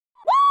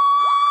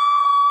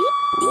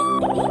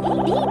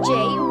DJ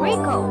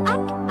RICO.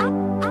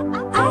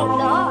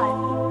 Antidote.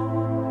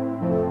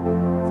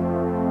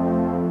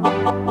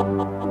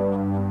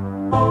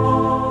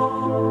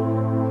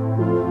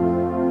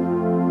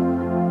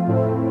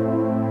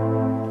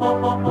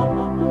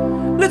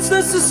 Let's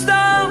dance this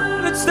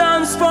down, let's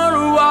dance for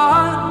a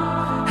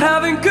while.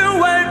 Having good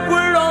wait,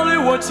 we're only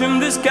watching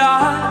the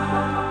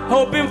sky.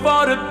 Hoping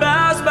for the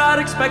best, but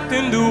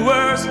expecting the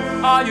worst.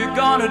 Are you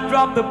gonna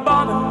drop the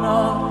bomb or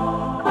not?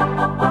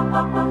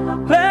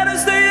 Let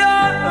us stay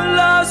young,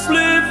 let's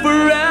live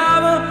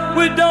forever.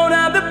 We don't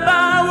have the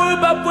power,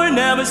 but we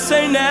never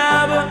say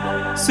never.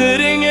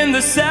 Sitting in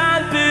the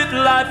sandpit,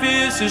 life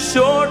is so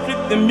short.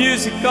 With the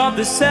music of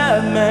the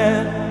sad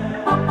man.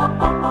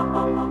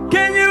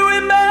 Can you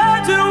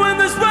imagine when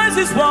this race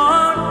is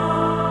won?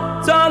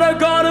 Turn our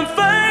golden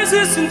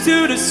faces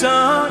into the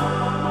sun.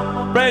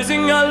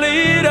 Praising our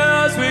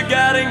leaders, we're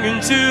getting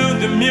into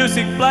the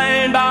music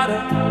playing by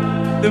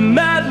the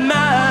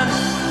madman.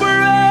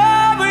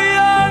 Forever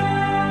young,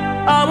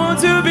 I want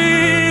to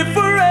be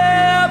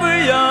forever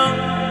young.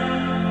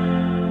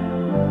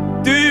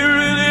 Do you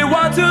really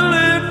want to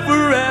live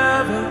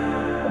forever,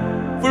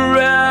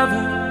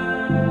 forever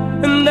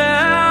and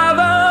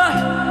ever?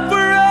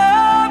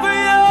 Forever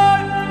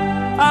young,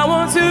 I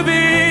want to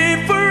be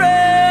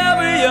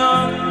forever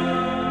young.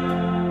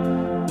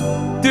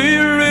 Do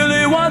you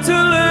really want to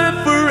live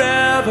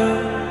forever,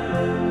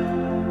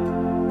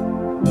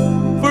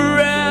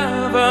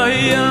 forever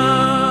young?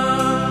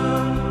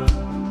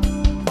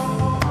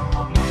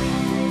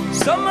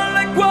 Some are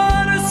like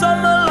water,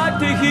 some are like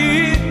the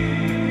heat.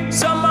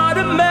 Some are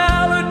the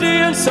melody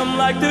and some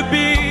like the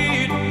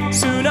beat.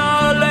 Sooner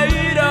or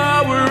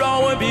later we're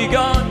all be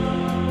gone.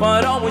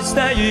 Why don't we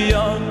stay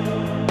young?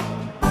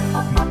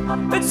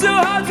 It's so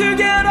hard to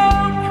get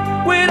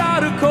on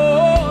without a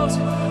cause.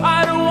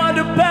 I don't want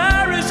to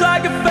perish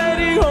like a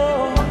fading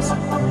horse.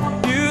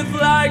 Youth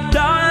like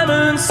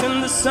diamonds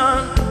in the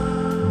sun,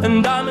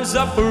 and diamonds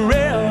are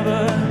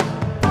forever.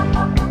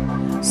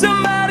 So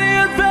many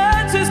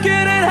adventures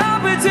couldn't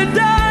happen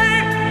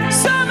today.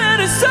 So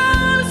many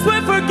songs we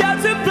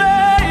forgot to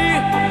play.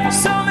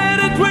 So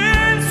many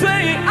dreams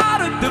swaying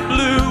out of the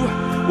blue.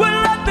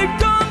 We'll let them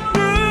come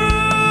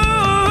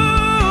through.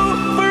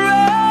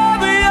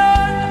 Forever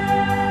young,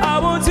 I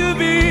want to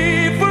be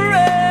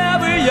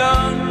forever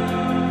young.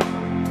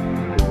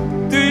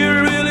 Do you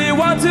really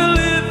want to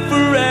live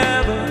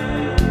forever,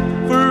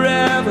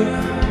 forever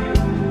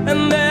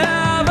and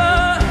ever?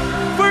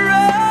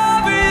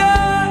 Forever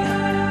young,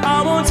 I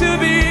want to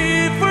be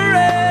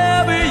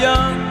forever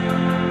young.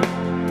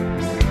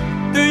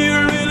 Do you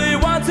really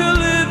want to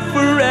live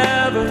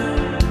forever,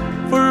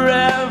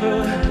 forever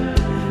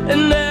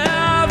and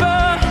ever?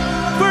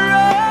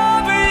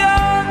 Forever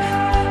young,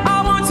 I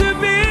want to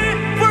be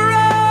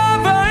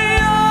forever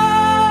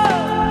young.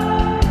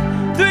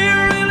 Do you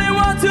really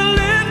want to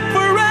live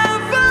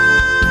forever?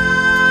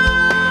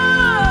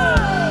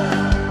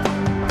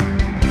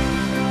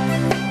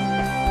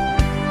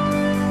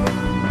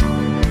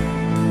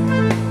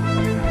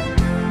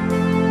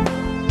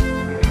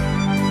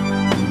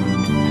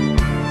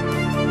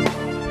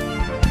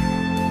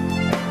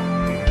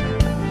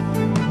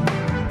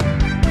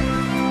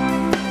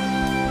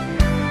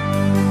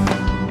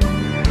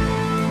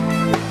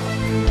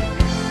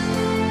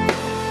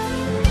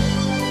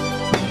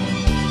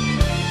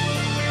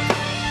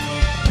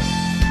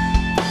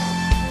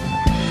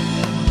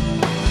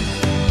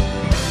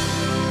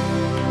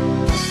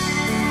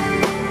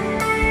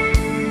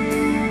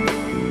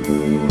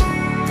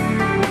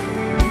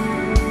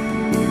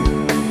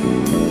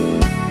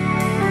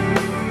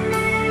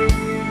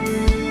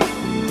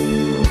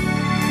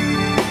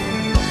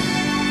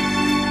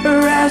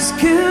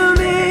 Rescue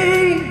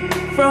me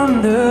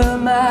from the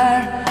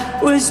mire,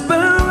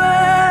 whisper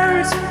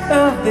words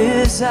of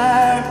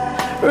desire.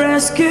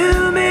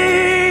 Rescue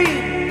me,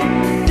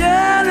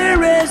 darling,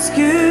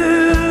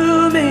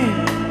 rescue me.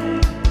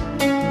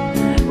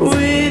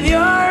 With your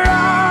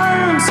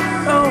arms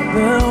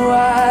open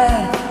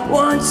wide,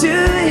 want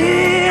you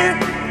here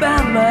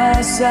by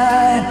my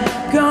side.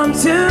 Come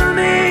to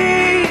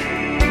me,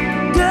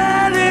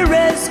 darling,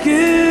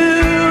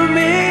 rescue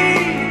me.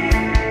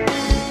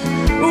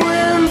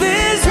 When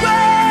this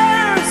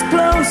world's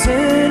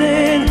closing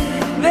in,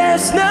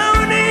 there's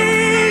no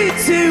need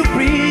to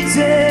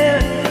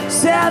pretend.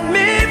 Set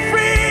me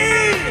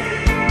free,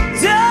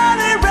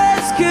 darling,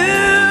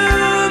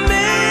 rescue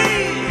me.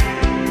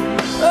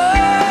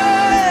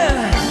 Oh,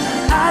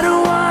 I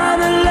don't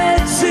wanna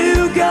let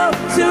you go,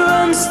 so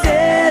I'm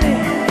steady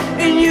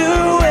in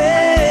your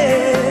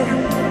way.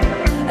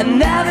 I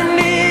never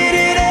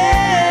needed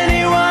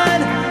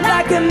anyone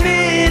like I'm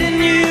needing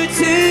you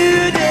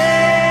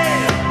today.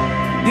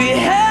 We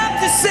have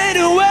to say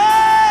the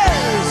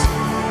words.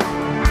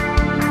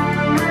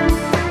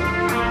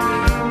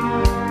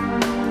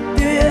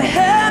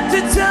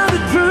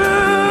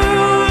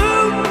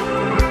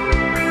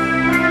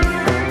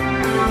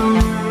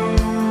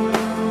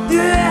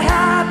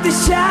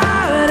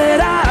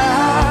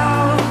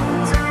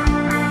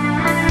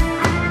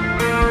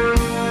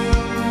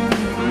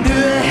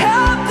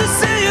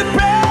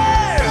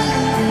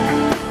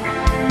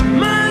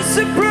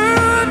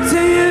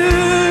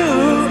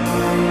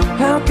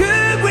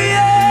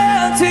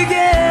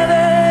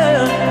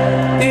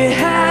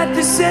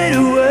 say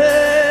the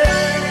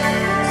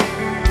words.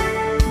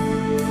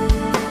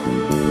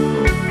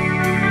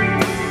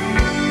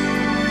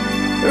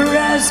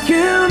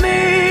 Rescue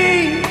me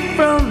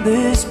from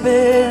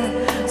despair.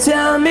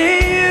 Tell me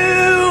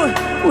you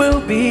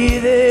will be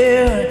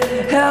there.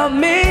 Help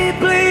me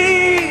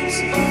please,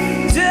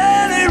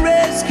 darling,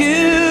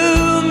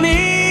 rescue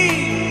me.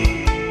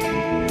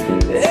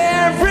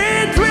 Every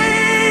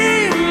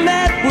dream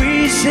that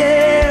we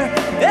share,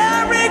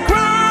 every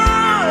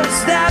cross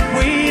that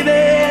we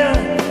bear,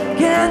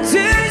 can't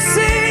you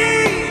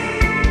see,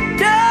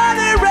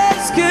 darling,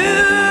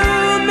 rescue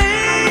me.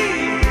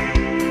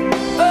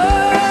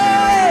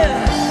 Oh,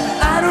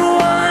 I don't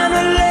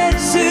wanna let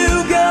you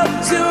go,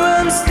 so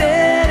I'm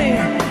standing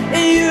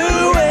in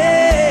your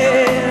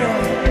way.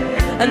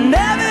 I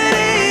never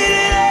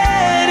needed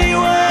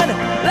anyone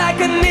like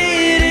I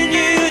needed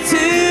you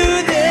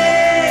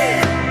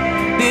today.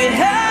 You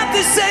have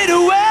to say the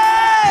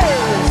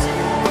words.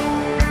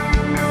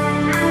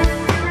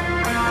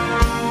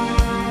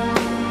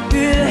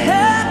 You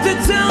have to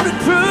tell the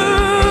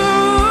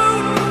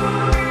truth.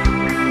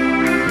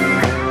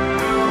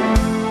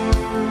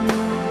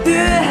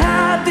 You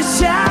have to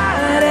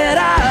shout it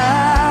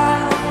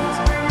out.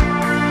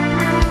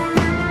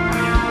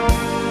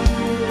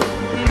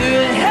 You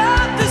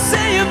have to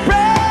say a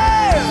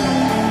prayer.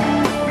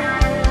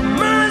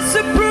 Must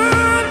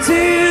prove to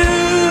you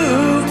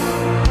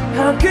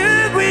how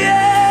good we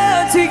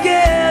are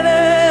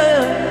together.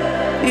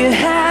 You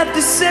have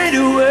to say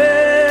the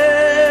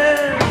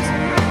words.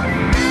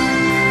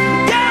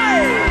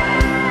 Yeah!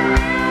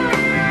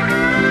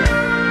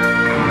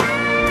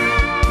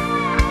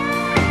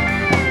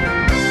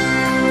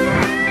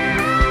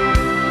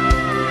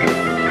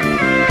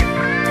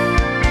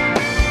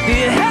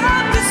 You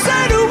have to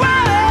say the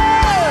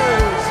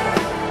words.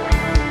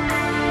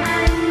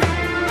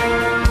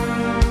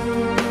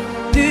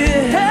 You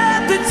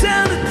have to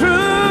tell the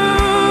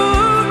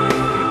truth.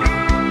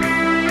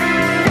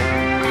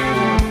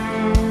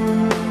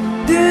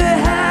 You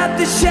have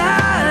to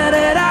shout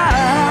it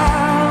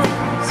out.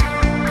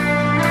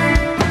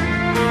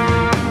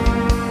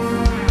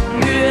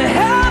 You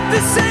have to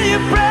say a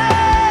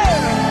prayer.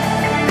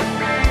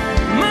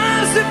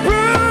 Must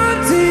prove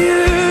to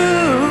you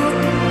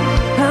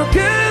how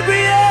good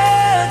we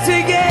are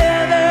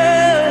together.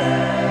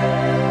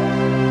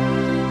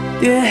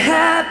 You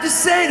have to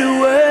say the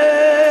words.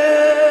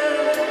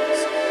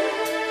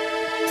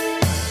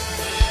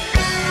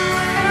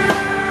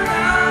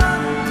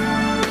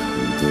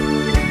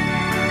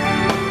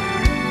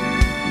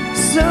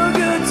 So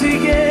good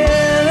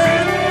together.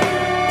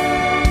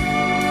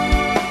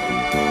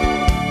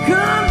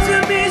 Come to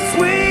me,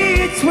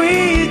 sweet,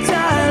 sweet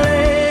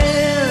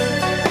darling.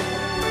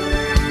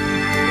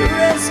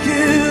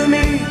 Rescue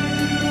me.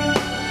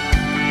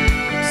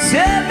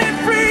 Set me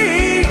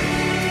free.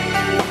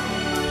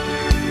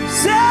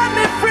 Set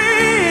me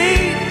free.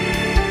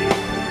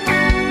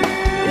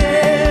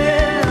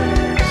 Yeah.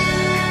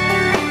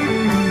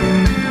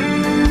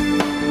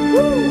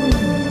 Woo.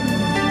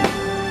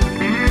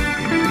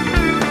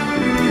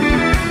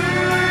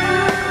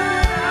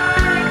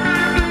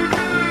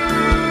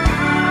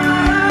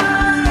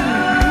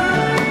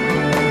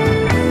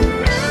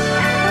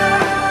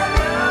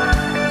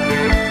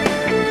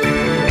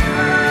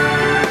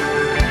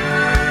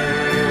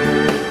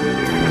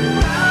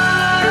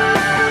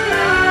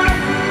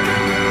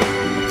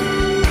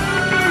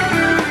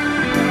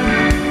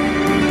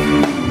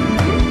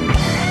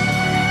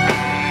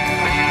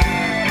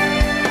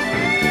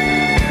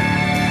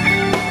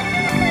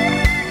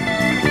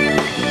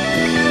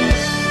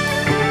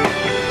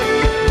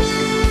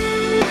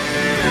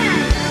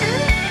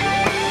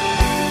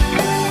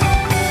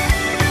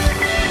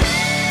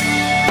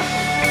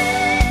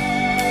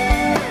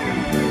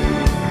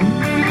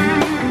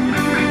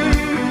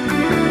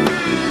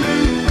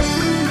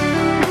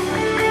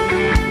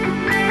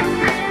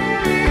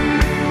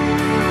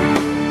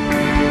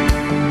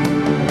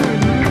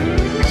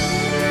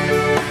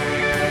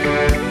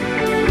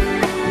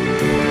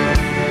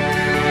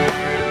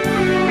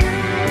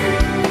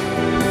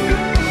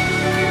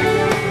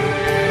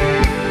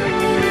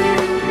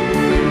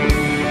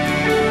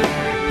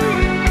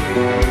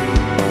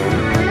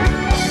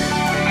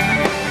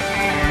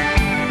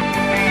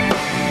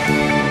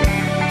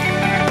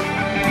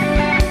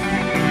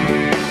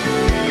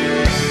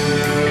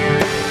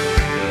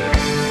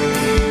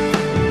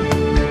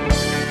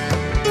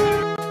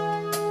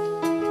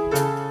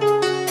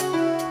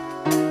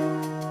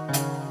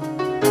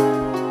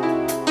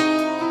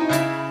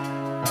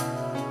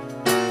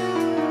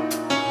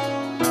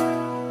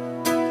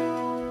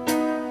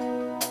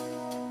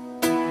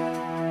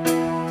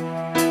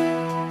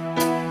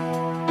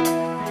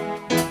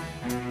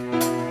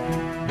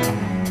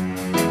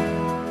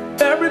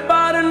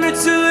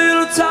 It's a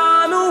little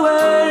time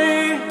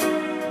away.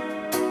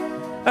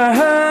 I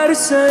heard her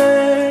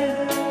say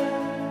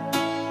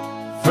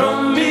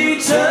from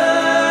each other.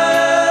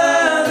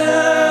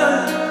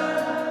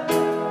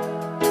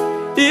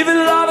 Even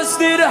lovers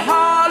need a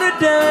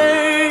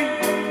holiday.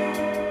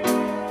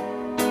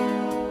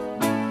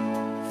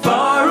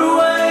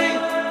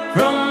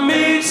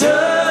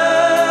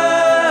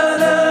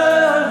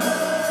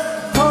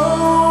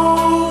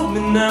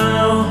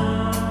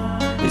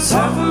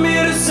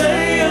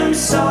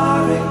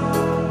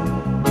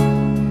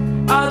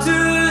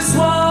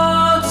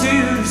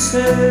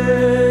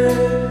 said,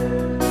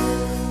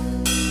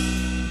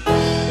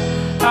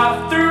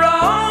 after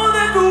all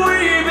that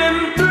we've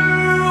been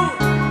through,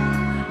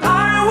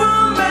 I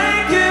will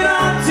make it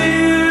up to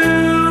you.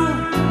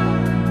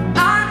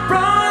 I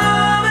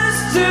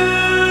promise to.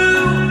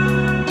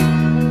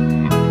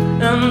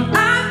 And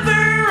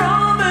after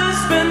all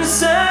that's been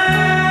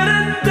said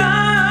and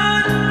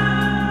done,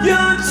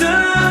 you're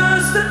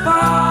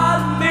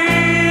justified me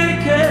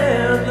to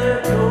can't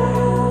let go.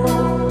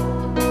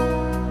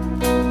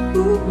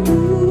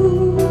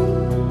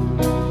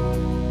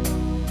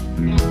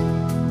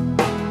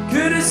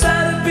 Could have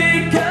said to be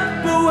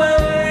kept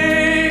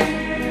away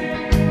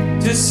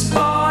just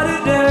for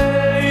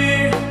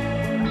today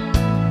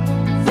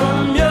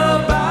from your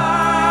body.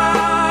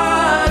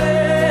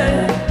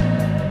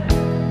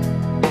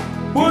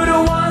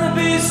 Wouldn't wanna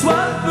be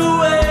swept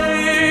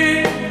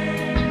away,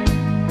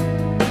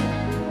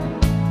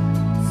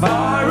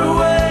 far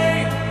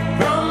away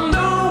from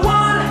the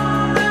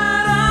one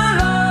that I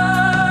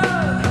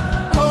love.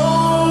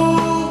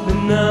 Hold me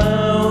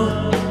now.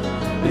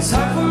 It's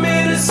hard for me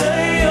to say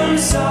I'm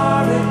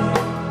sorry.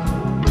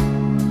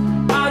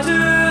 I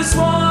just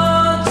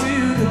want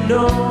you to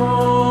know.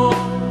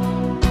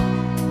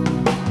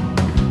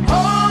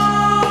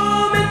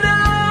 Hold me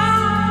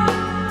now.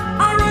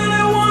 I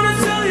really want to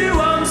tell you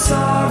I'm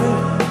sorry.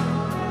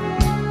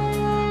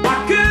 I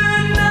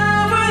could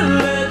never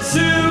let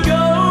you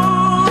go.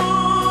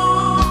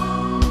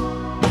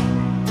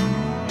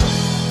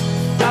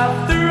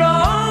 After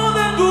all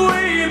that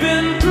we've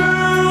been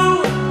through,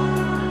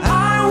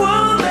 I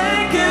will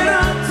make it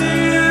up to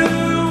you.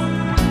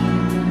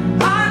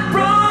 I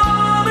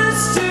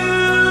promise to.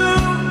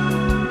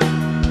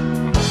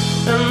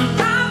 And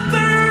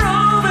after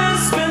all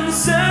that's been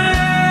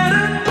said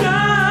and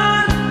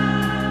done,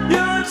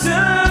 you're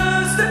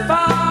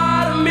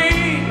justified of me.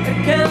 I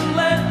can't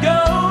let go.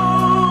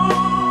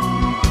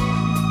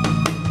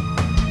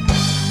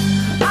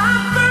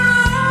 After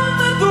all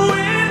that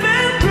we've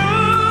been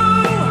through,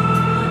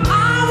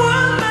 I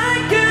will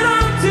make it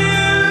up to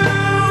you.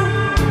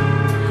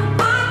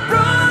 I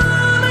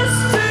promise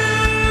to.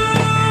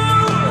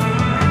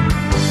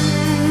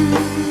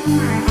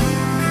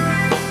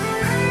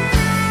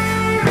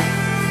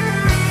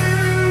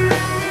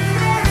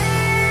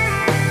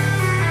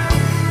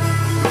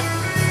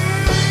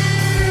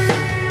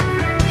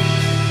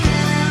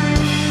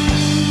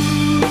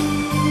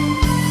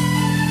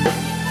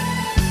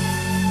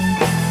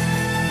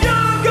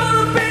 You're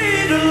gonna be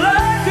the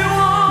lucky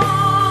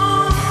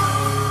one.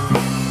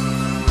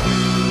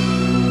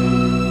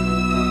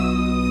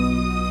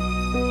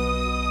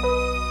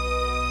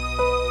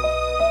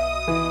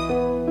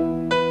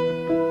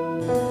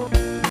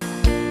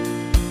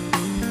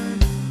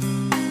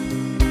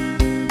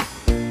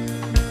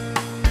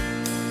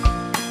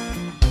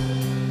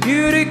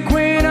 Beauty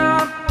queen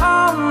of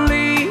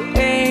only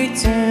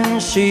 18,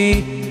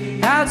 she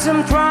had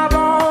some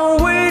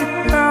trouble with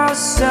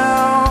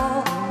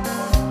herself.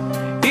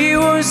 He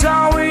was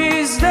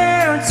always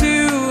there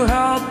to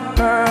help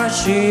her.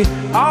 She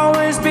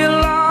always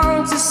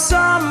belonged to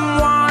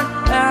someone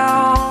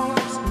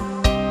else.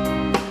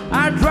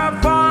 I drove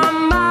for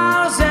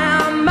miles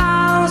and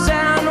miles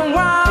and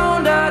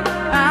wandered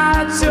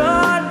at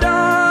your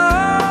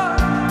door.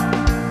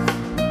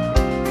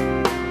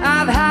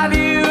 I've had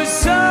you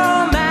so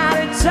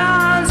many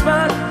times,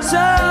 but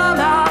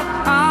somehow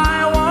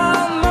I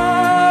want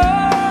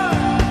more.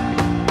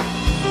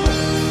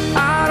 I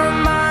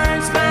don't mind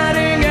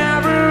spending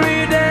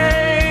every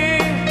day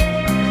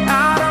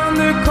out on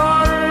the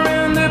corner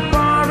in the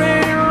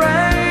pouring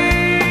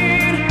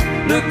rain.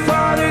 Look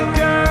for the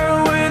girl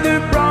with the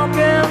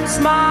broken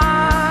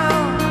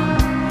smile,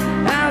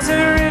 ask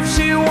her if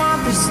she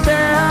wants to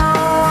stay a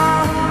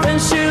while, and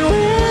she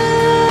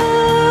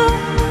will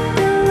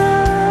be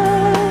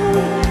loved,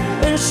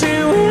 and she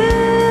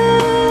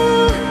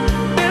will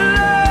be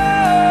loved.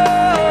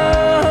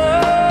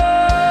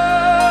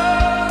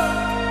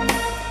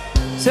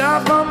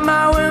 Tap on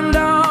my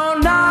window,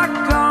 knock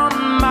on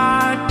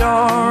my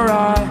door. I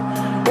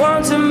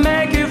want to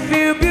make you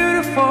feel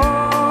beautiful.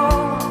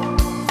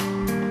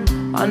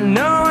 I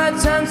know I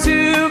tend to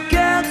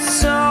get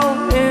so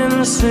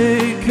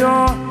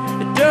insecure.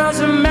 It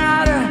doesn't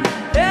matter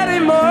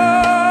anymore.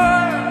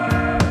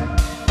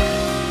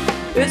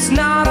 It's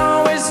not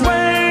always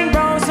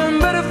rainbows and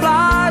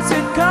butterflies.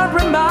 It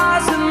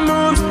compromises and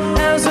moves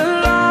as a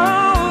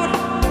load.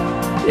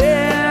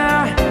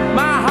 Yeah,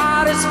 my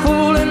heart is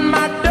full and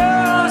my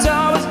door's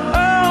always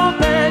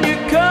open. You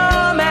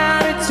come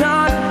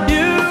anytime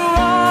you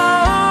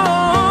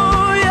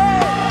want.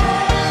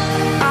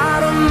 Yeah, I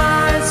don't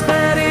mind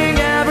spending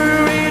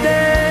every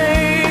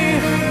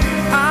day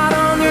out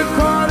on the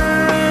corner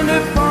in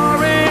the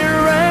pouring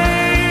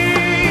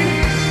rain.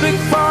 Look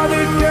for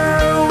the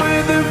girl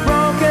with the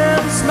broken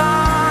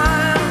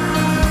smile,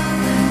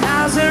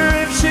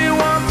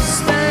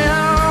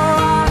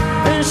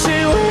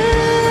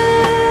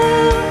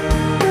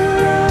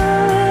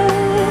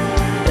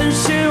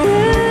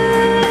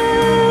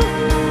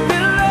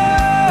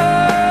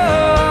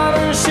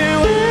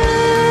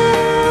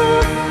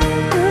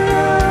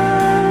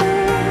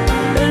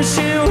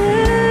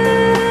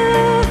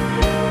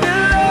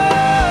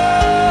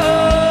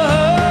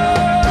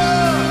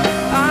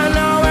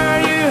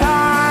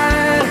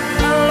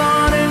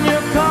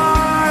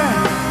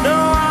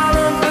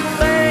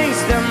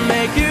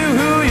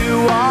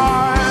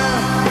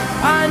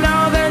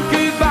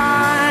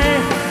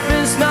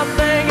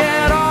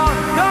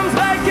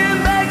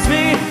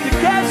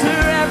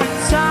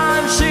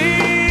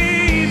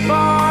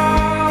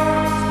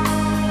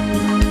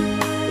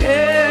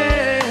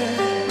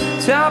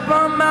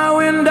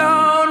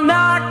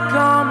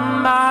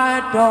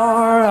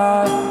 door.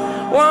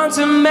 I want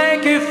to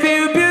make you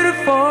feel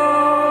beautiful.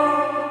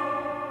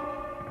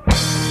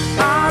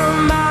 I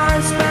don't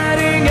mind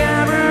spending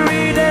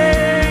every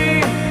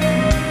day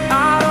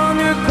out on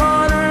your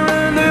corner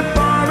in the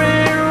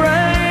pouring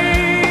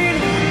rain.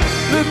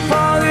 Look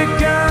for the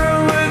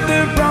girl with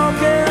the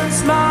broken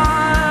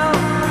smile.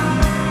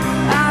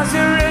 Ask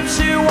her if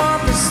she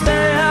wants to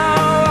stay a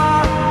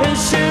while, and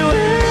she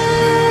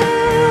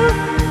will.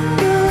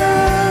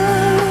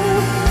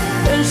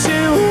 And she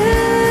will.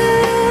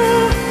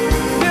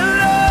 Your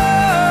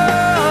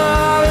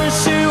love, and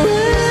she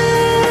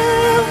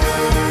will.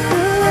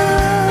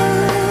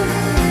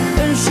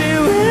 And she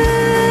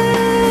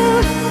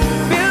will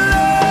be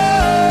loved.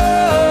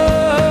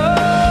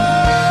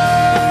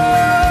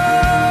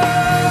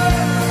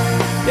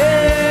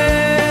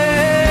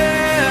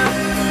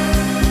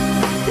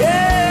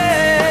 Yeah,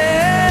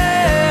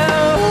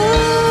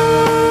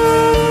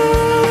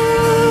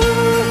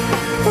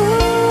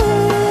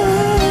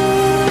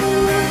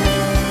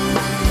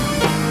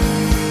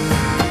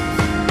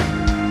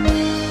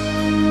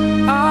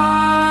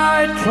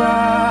 I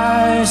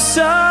try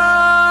so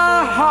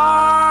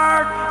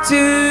hard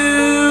to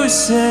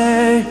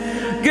say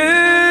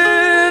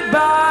goodbye.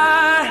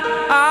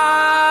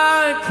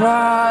 I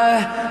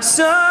try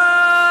so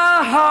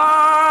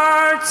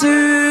hard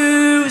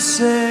to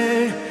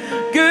say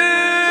goodbye.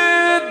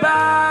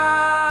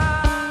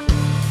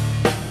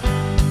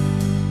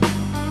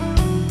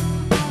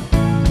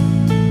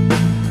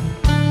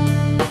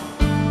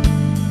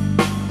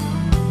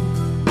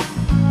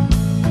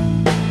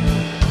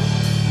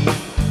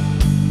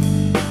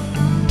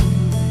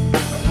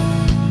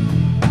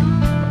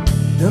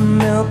 The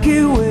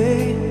Milky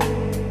Way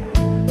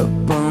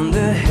upon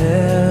the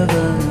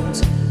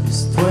heavens is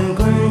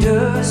twinkling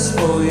just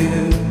for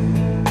you.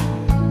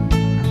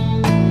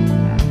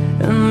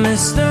 And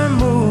Mr.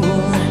 Moon,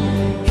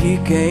 he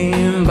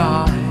came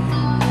by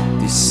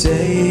to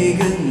say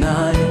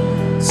goodnight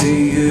to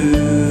you.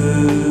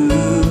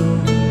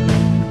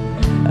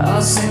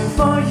 I'll sing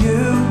for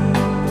you,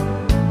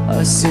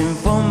 I'll sing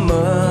for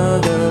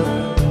Mother.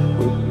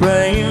 We're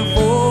praying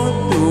for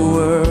the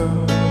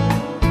world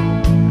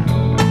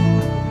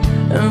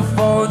and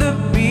for the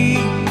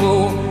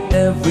people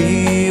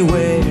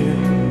everywhere.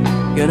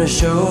 Gonna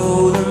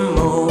show them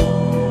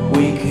all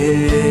we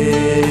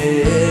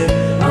care.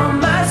 Oh,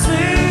 my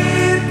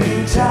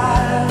sleeping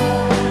child,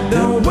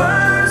 the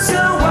world's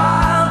so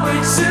wild,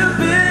 we're too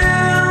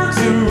built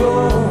to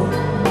roll.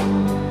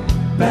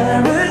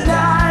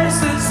 Paradise,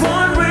 that's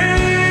one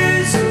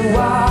reason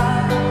why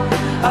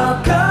I'll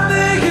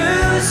cover you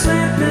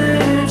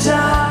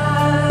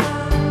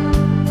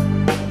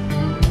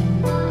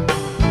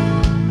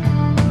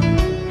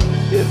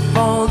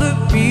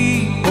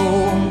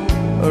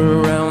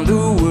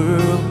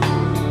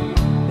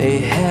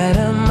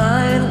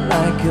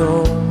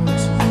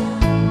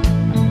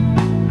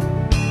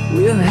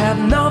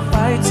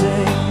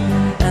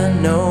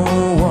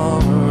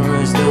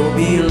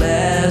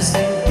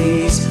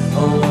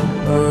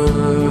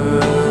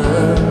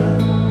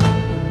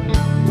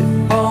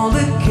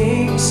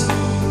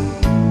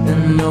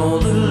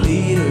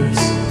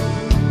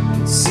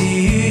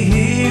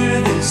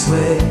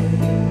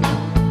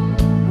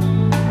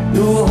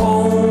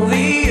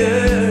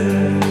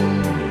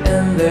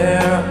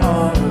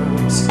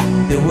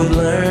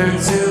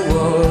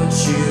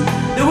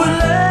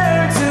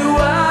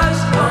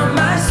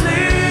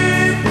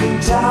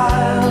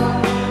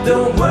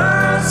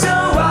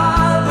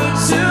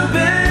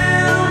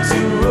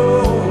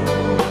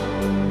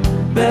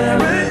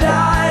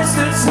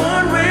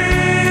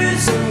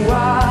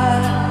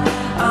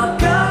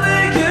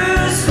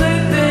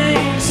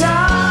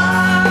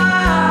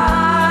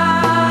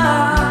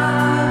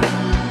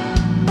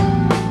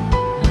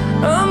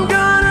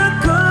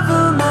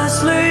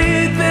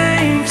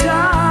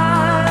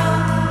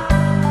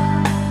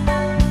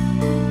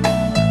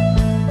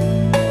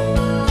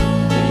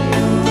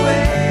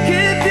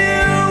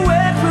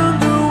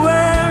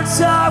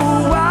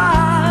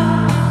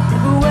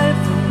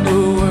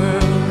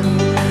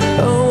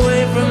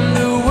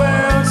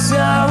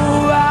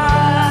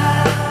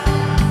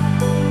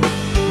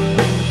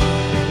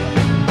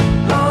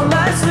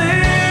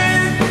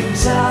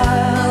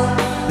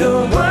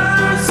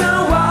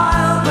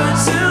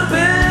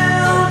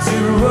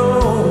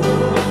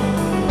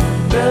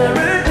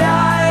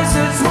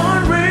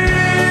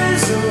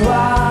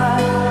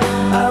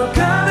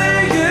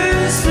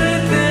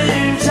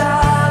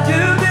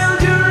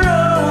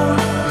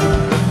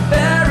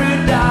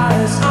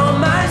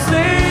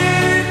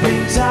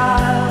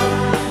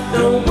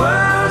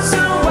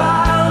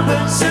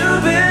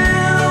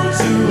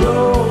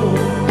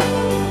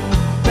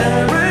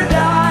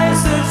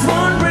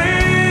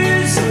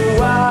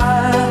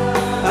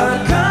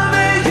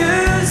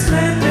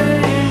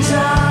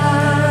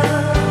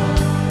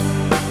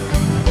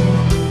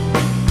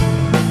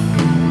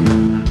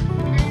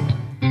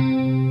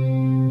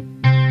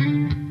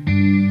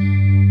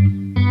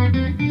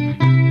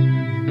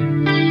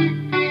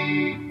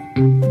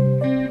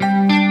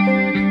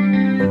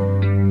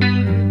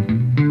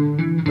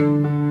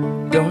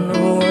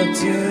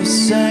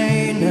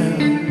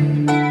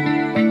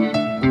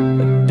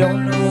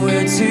don't know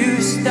where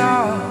to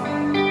start.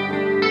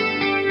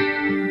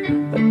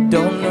 I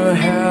don't know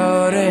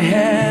how to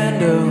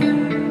handle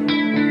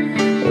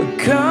a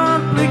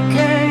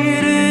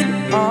complicated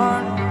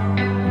heart.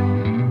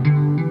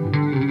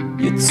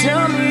 You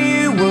tell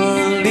me you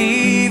were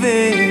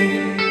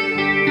leaving,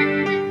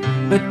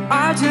 but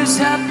I just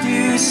have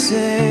to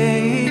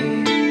say,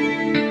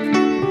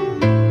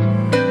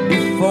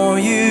 before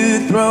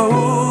you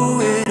throw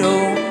it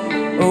all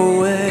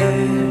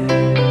away,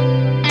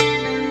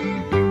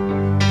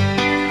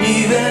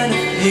 even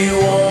if you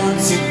want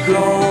to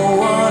go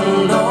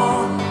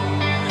alone,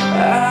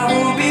 I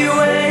will be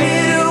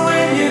waiting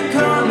when you're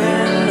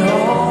coming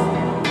home.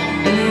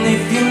 And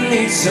if you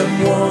need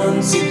someone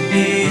to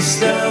ease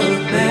the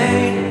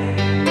pain,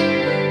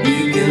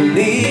 you can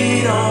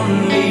lean on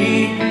me,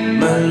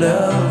 my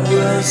love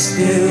will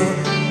still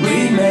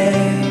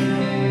remain.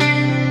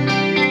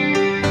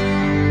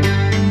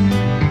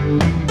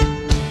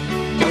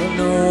 Don't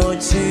know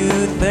what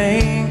you're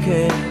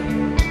thinking,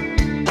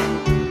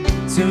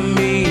 to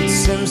me it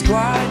seems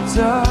quite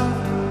tough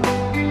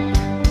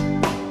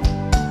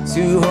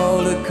to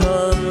hold a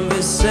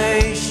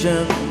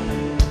conversation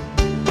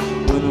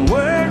when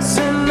words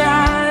are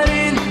not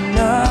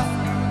enough.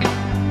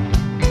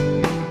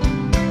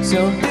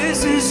 So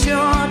this is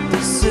your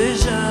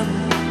decision,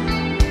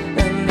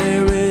 and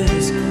there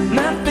is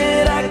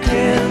nothing I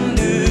can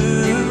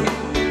do.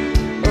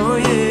 Oh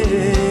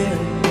yeah,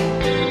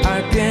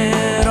 I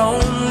can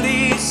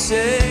only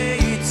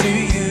say to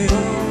you,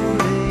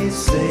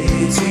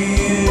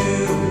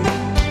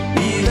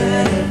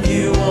 even if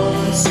you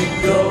want to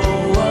go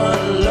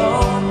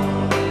alone,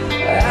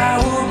 I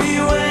will be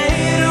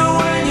waiting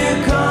when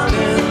you're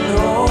coming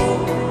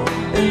home.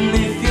 And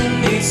if you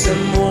need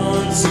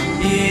someone to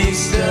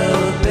ease the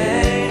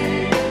pain,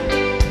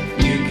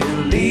 you can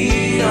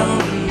lean on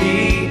me,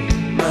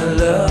 my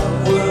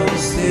love will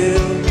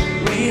still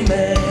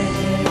remain.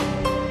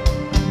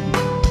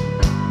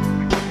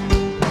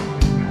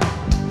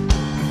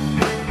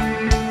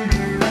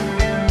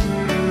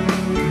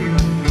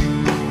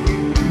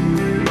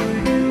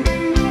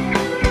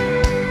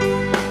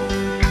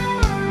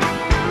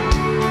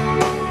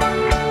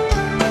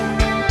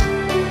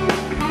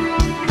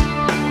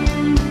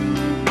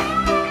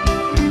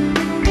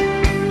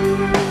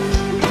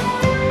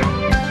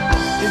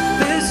 If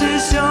this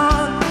is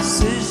your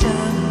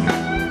decision,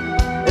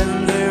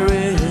 and there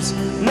is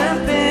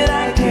nothing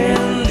I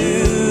can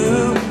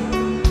do,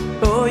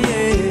 oh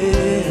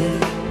yeah,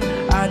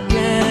 I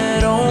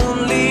can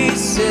only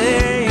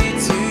say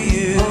to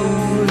you,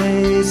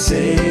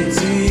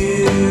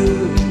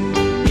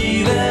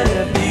 even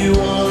if you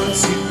want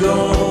to go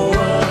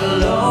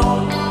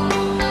alone,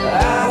 I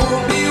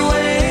will be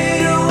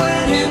waiting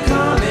when you're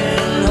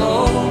coming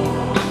home.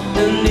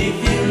 And if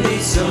you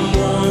need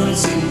someone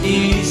to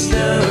ease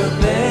the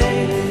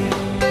pain,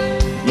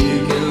 you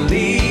can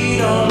lean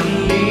on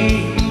me,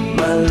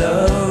 my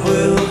love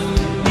will.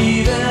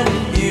 Even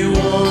if you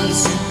want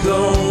to go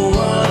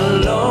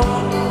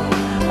alone,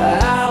 I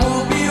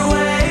will be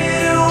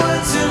waiting when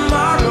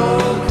tomorrow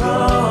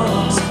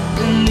comes.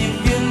 And if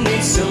you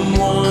need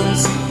someone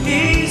to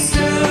ease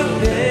the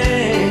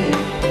pain,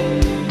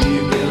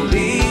 you can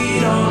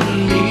lean on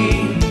me,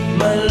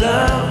 my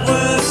love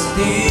will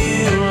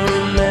still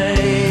remain.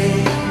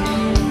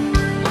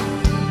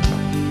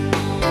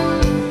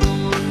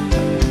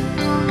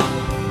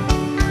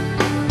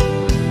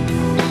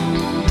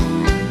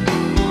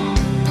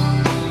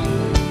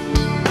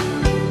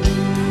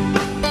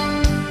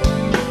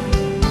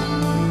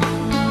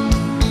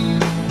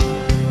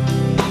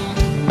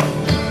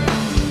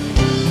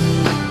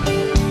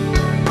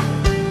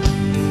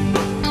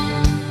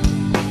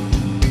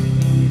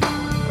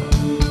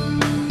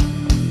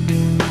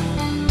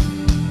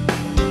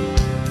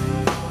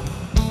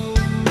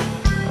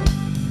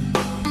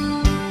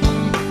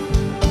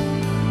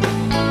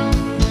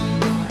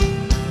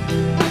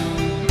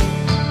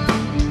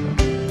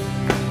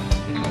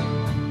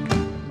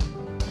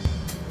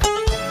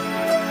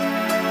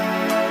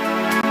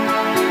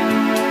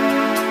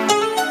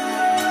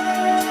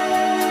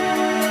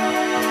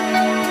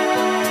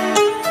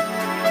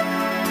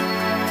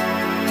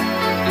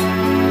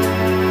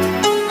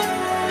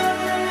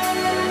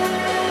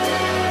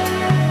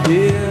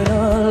 In a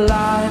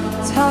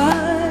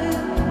lifetime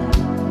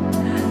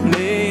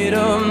made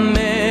of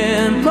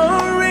memories,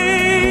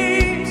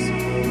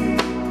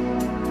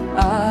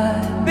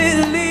 I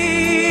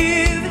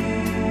believe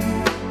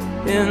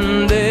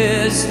in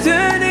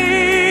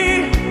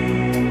destiny.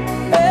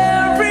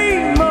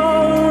 Every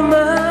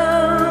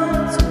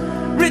moment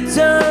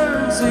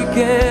returns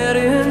again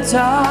in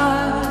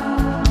time.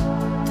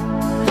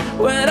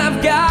 When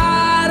I've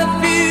got a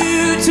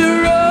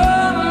future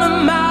on my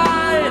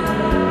mind,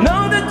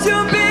 know that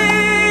you'll be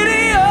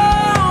the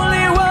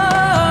only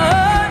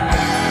one.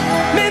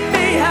 Meet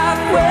me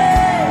halfway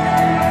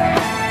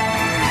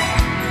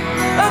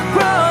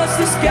across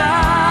the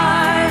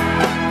sky.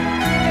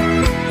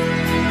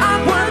 I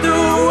want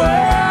the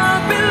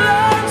world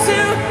belongs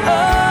to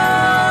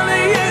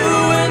only you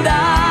and I.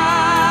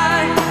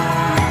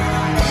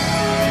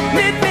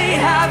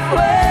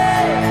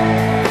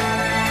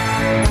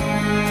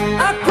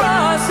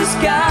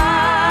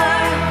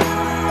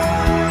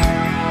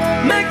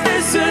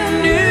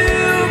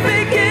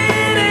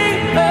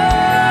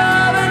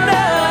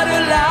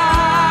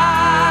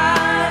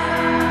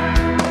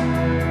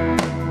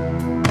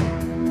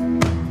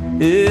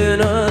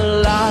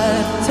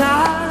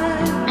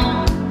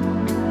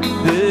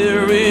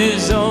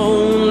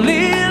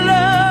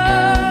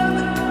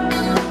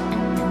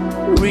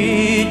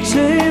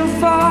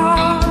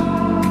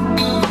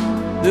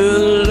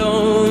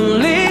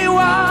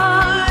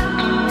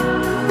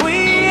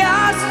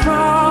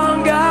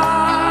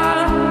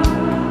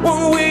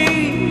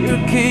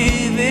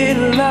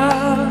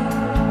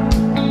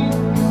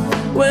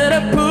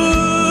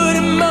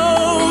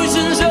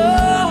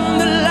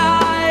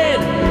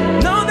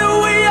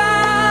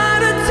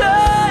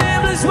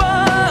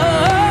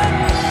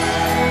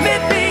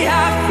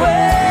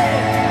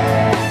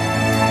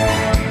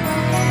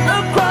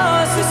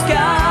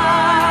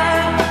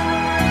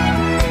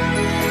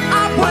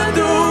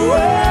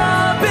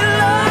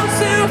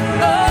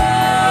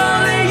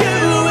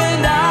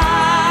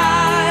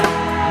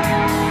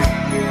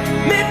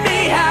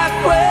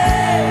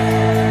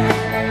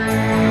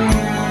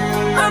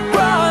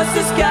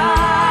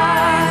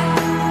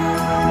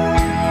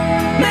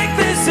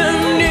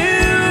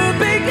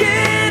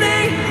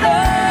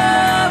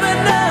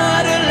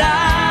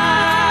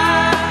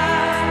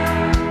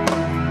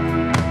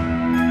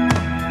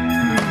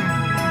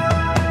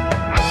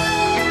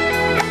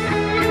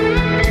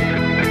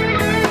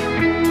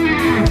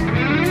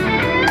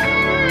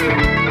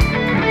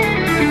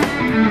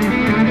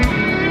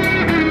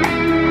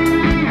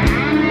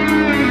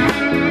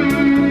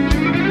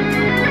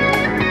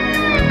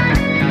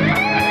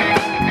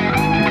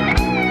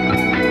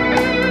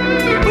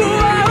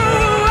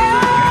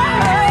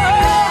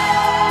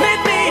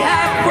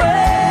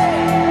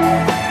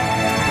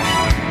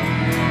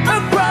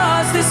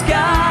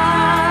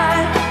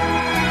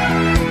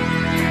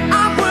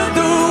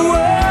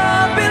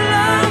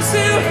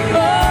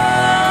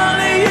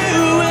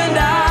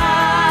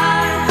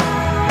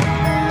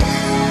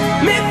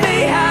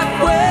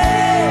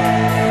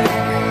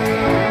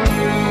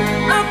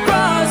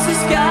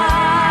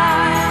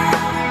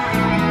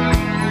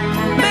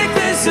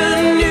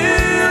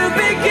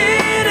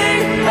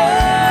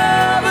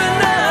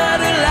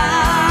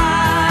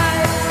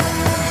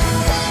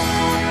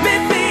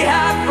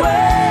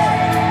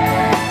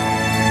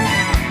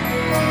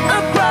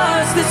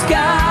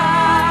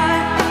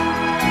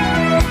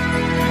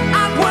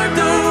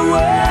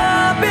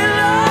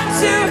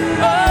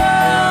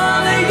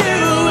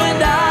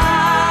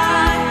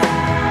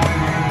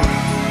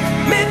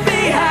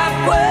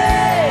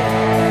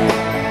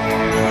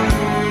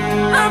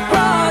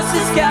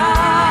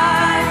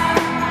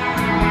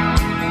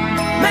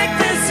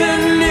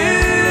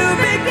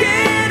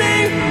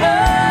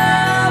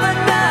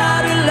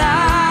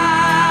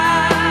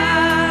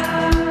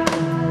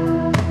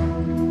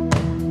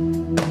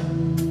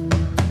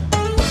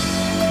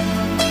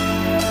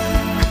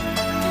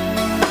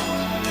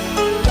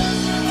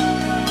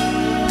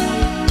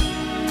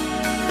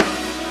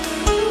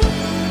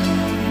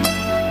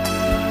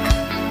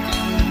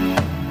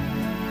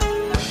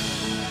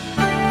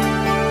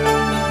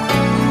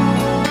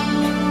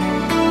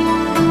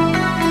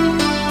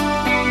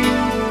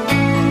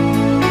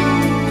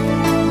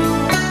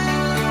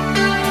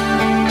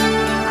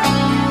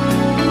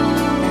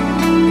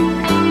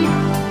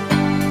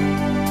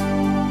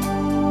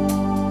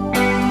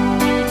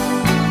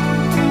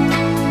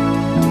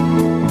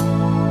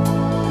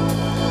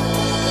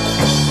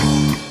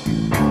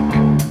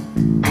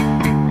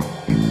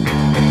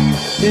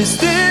 Is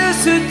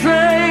this a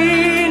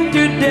train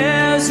to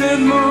desert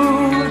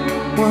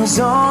moon? Was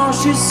all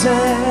she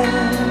said.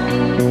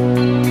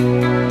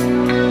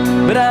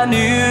 But I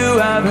knew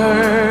I've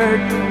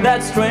heard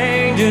that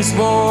stranger's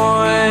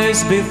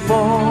voice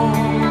before.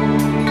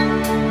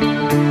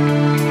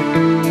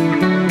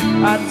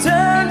 I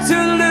turned to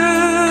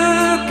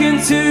look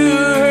into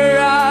her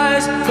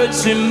eyes, but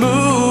she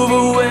moved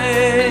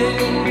away.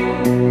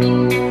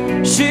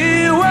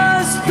 She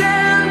was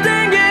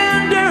standing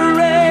in the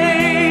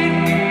rain,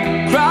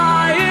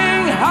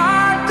 trying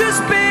hard to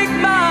speak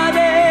my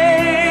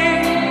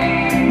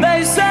name.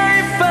 They say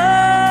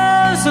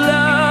first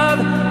love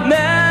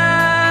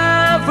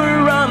never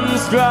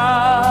runs dry.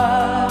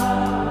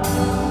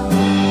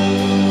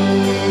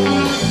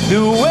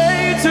 The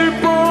waiter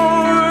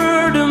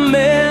poured the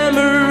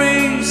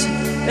memories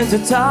into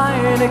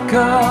tiny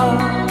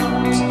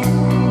cups.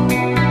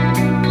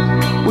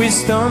 We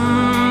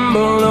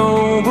stumble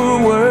over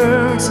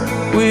words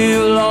we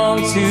long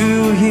to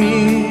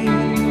hear.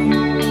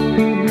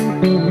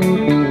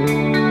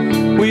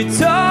 We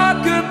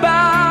talk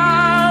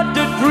about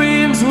the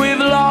dreams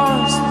we've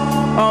lost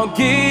or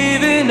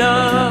given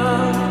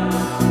up.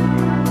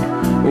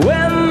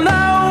 When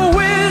the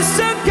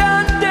whistle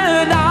cut the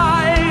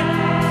night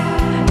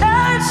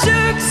and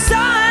shook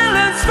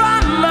silence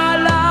from our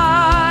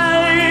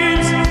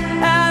lives,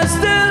 as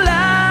the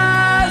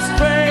last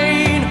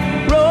train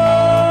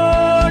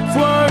roared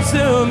towards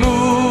the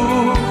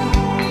moon.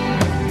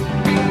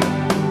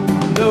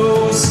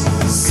 Those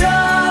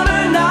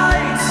summer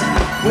nights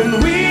when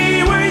we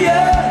were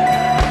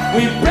young,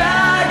 we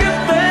brag of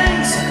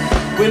things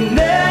we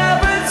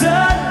never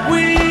done.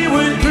 We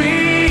were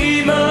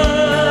dreamers,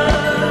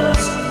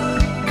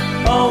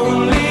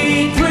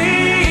 only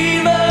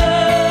dreamers.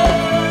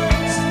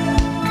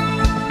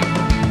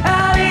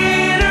 And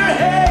in our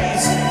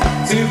haze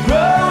to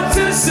grow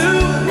too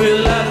soon,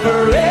 we'll have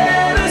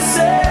forever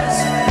says,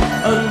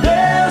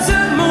 under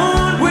the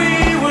moon we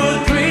were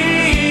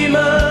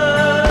dreamers,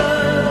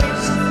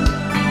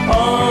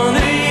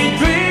 only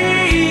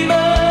dreamers.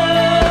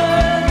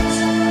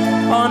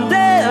 On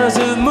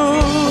desert moon,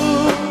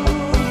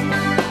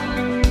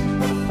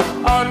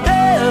 on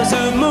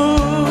desert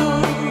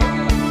moon,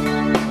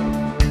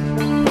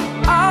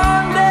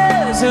 on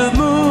desert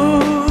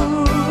moon,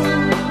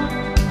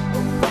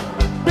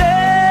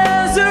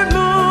 desert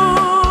moon.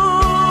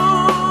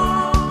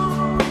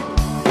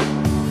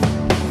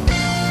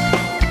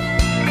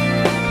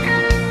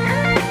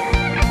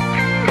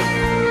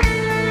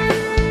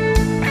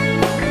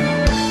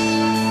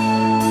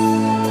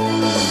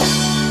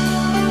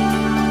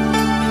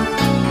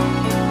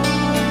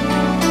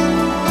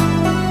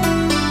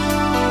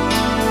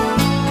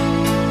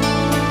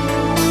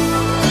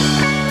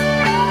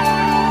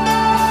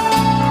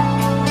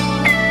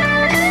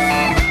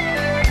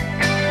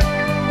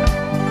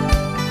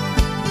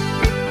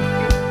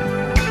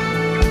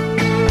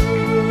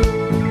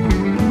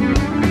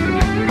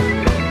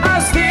 I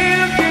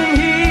still can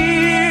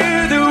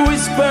hear the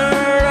whisper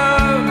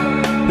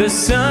of the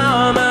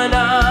summer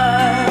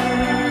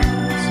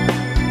nights.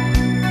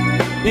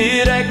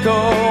 It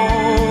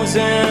echoes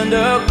in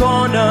the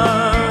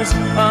corners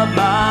of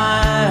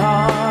my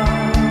heart.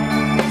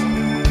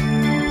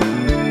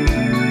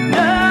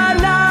 The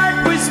night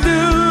we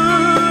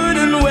stood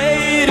and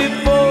waited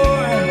for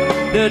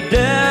the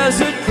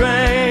desert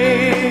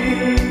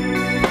train.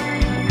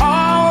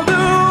 All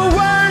the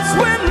words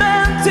we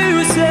meant to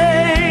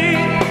say,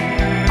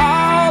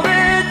 all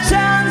the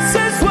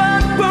chances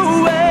swept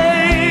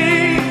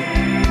away,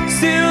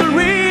 still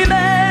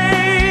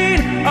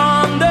remain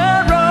on the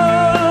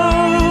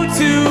road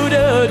to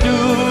the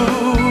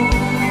doom.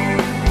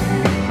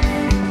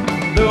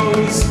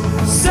 Those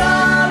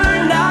summer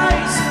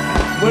nights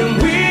when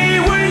we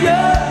were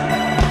young,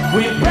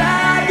 we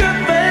brag of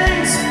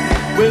things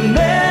we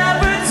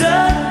never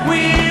done.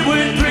 We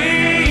were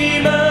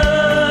dreamers,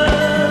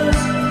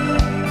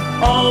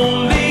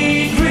 only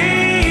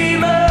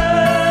dreamers.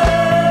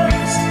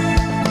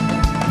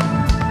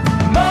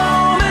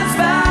 Moments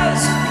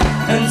pass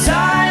and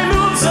time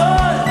moves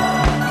on,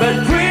 but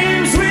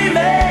dreams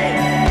remain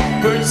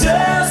for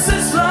just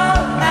as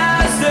long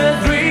as the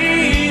dreamers.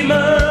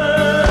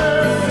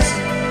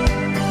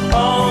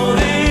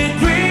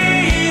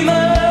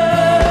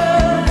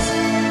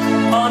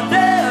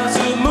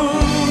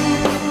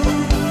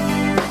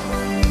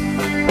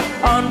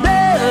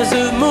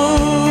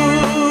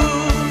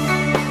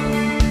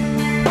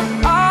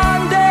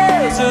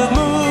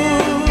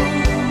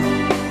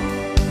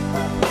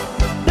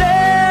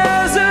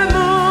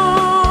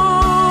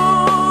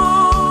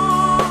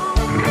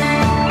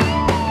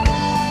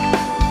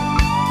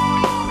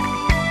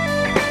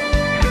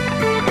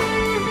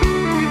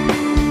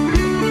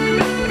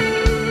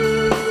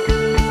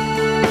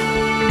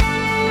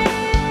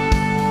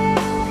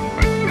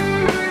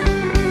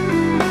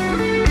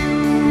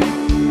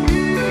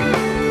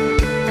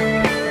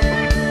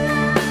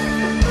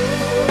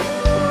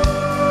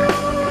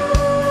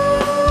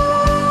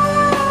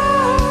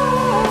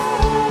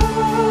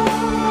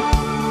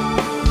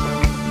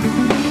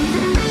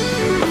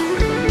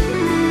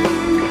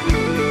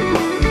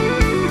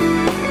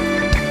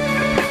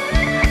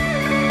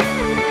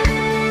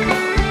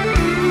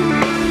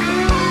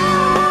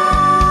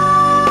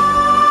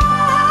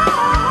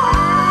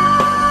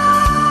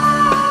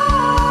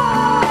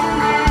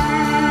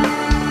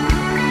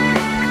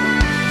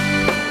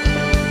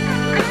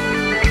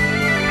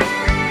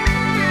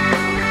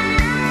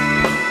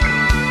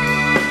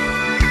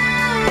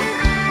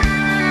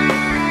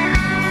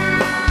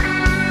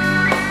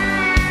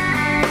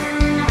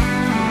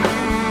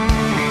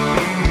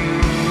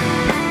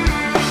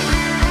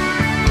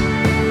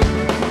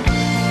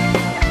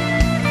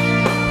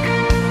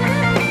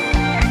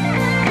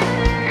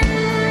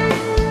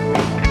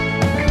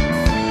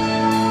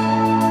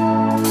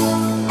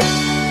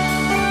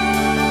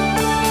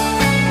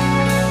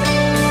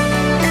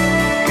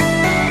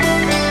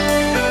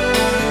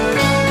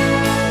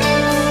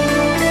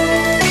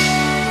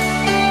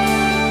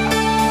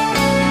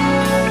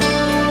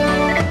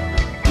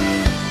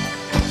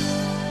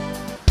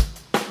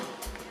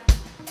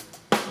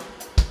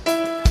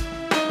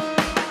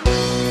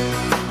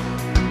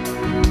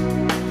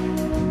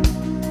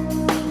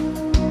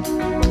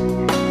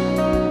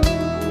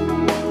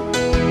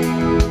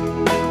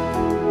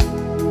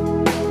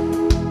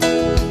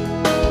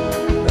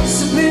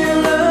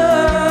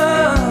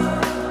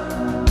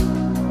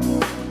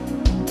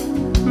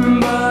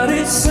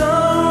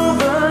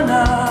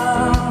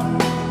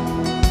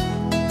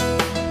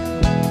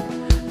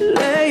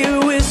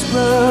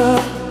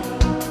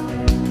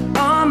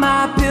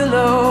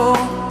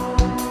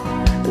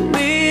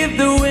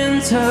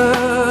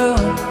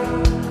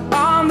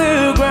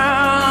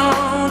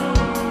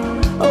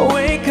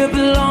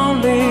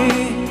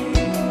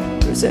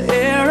 to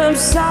air of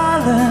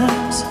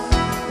silence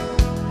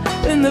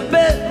in the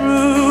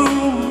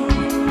bedroom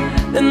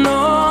and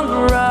all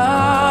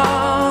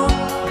around.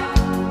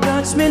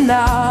 Touch me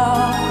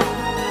now.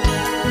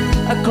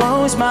 I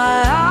close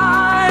my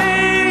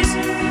eyes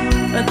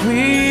and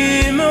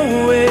dream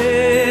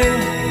away.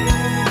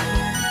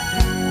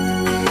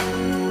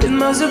 It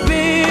must have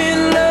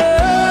been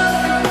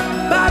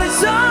love, but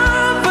it's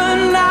over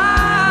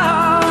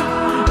now.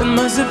 It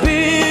must have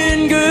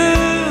been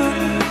good,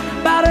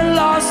 but I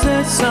lost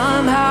it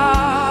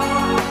somehow.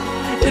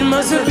 It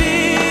must have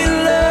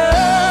been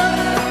love,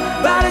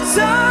 but it's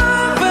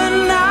over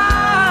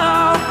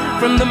now.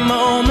 From the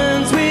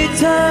moment we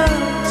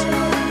touched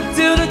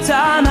till the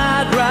time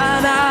I'd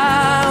run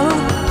out.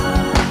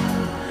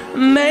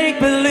 Make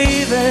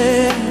believe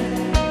it,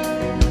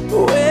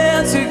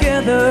 we're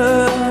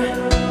together,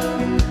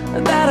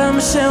 that I'm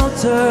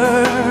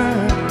sheltered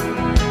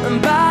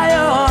by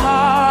your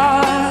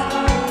heart,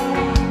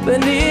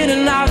 beneath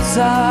and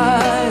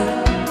outside.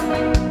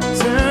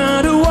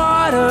 Turn to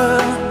water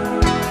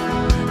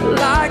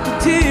like a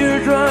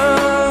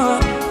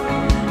teardrop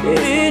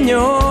in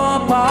your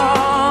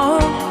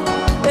palm,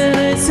 and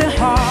it's a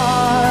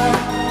hard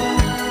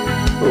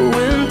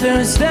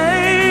winter's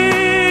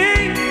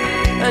day,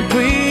 I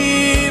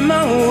dream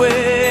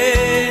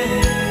away.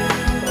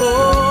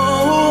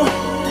 Oh,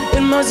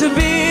 it must have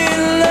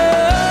been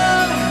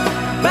love,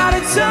 but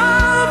it's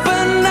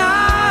over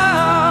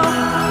now.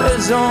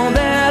 It's all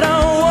that I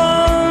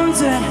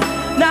wanted,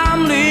 now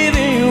I'm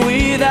leaving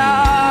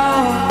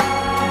without.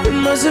 It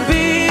must have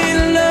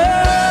been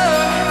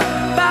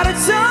love, but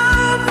it's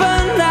over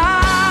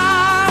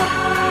now.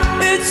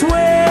 It's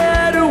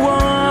where the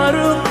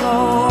water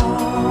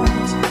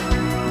flows,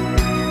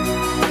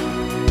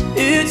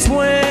 it's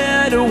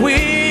where the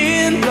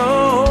wind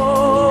blows.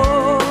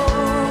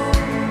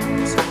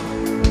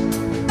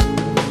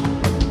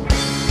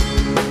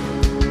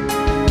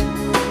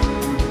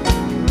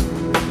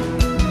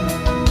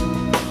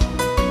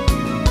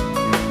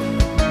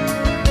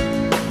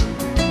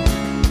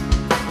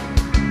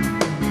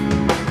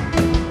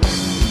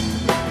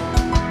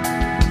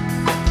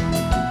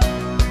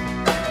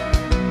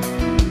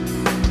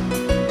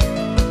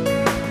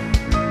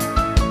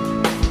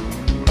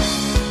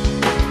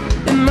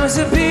 It must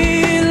have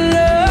been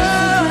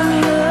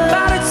love,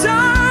 but it's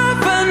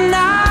over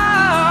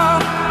now.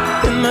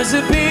 It must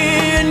have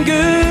been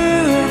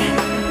good,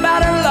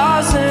 but I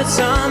lost it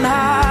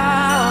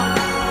somehow.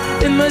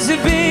 It must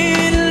have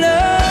been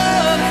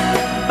love,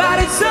 but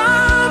it's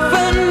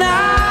over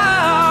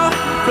now.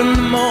 From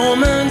the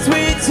moment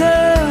we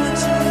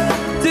touched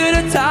to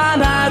the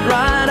time I'd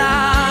run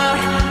out.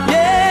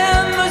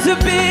 Yeah, it must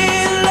have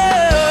been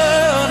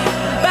love,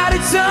 but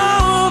it's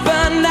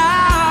over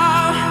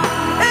now.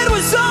 It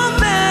was all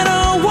that I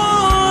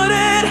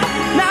wanted,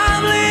 now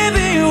I'm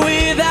living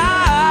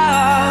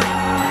without.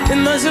 It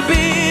must have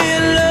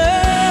been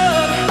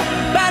love,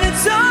 but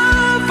it's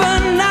over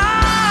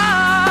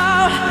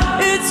now.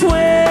 It's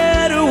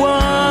where the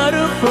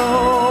water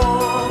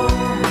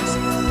flows,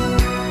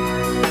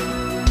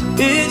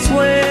 it's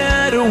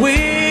where the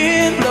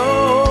wind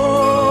blows.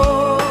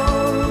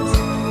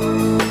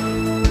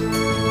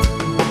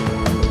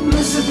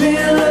 Must have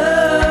been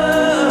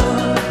love,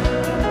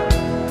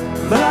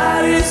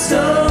 but it's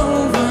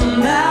over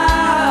now.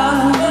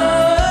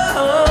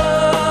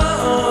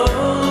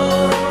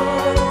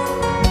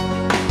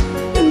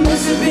 It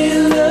must have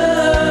been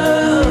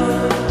love,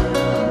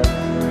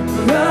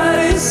 but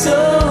it's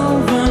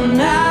over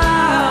now.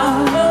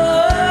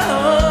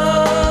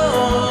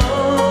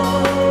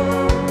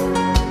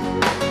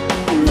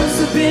 It must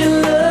have been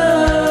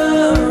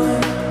love,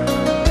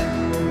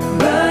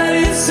 but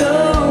it's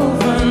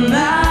over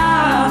now.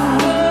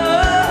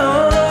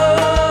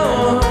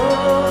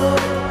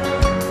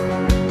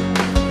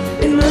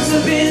 It must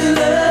have been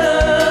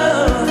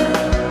love,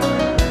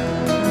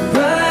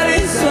 but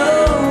it's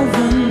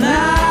over now.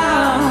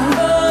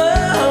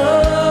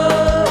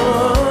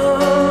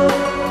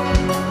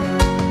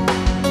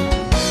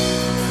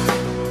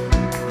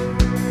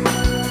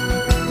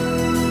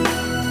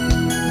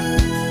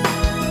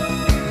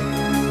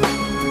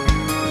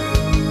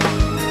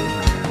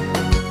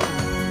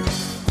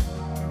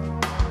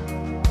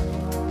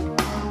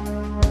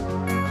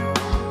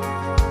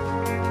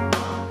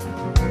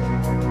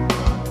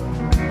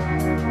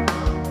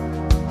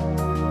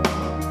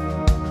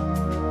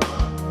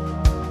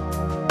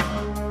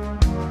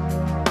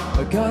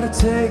 I gotta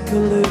take a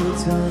little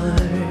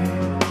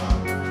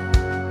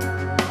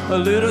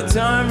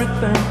time to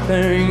think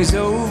things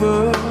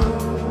over.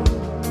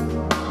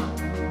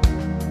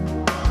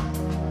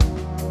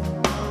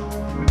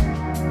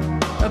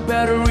 I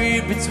better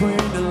read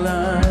between the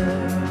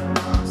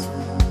lines,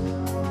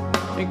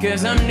 in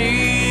case I'm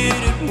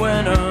needed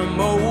when I'm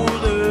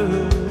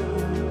older.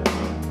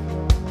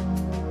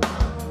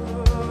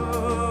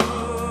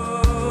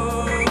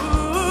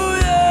 Oh,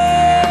 yeah.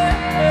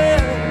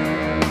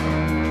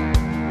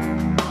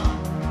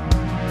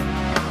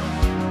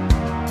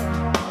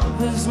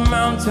 This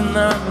mountain I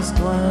must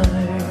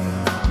climb,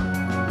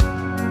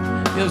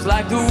 Feels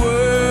like the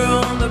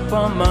world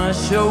upon my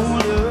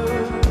shoulder.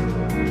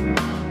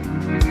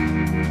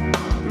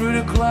 Through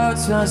the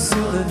clouds I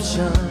still have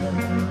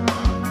shine.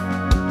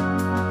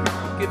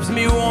 Keeps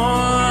me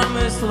warm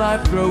as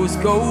life grows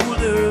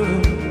colder.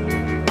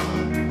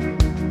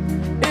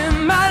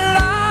 In my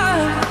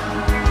life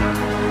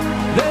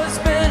there's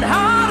been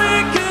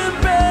heartache and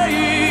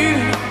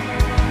pain.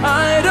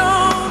 I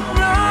don't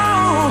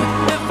know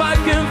if I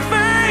can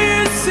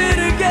face it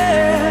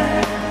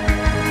again.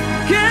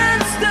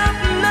 Can't stop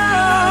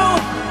now.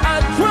 I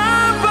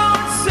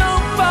traveled so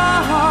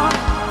far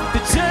to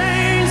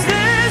change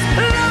this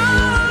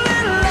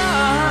lonely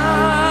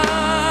life.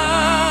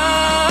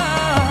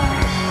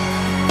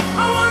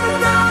 I wanna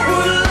know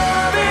what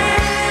love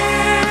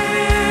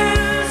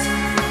is.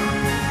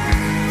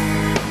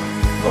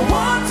 I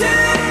want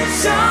you to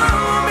show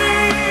me.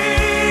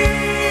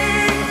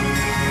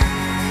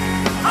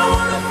 I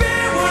wanna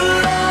feel what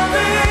love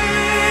is.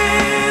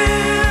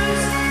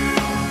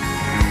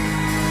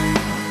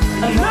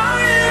 I know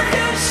you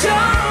can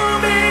show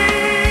me.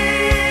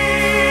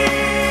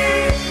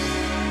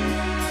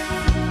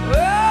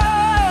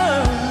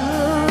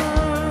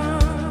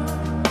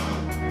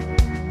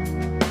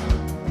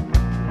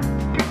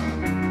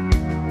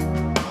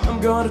 I'm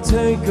gonna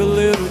take a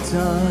little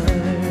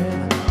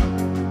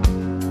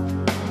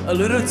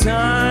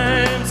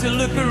time to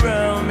look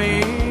around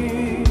me.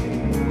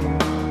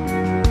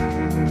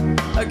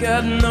 I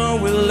got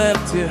nowhere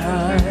left to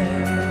hide.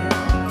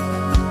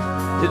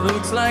 It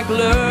looks like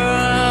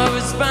love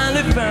has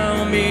finally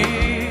found me.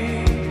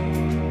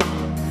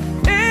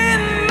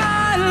 In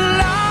my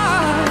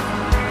life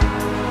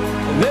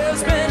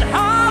there's been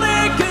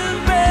heartache and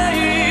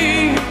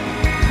pain.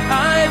 I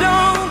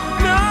don't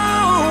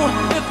know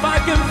if I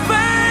can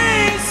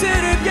face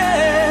it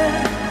again.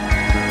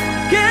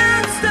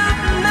 Can't stop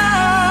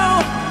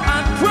now.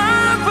 I've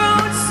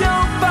traveled so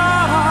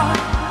far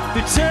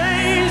to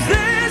change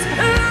this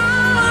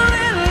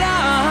lonely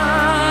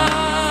life.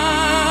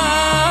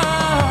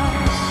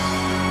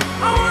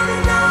 I wanna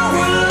know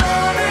what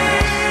love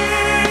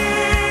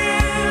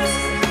is.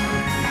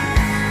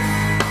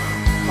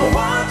 I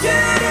want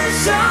you to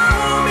show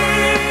me.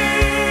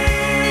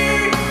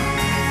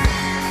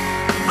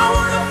 I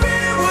wanna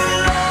feel what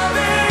love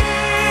is.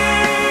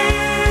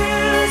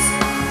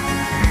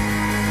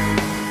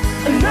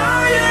 I know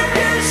you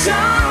can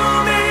show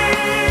me.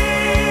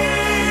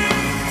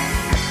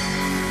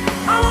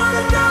 I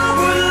wanna know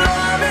what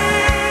love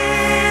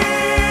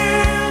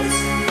is.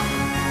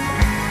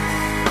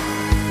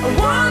 I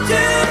want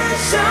you to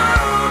show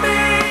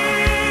me.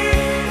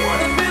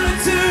 Wanna feel it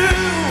too.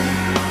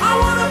 I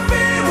wanna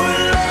feel what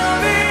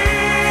love is.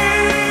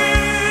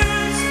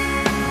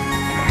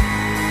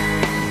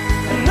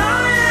 I know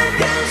you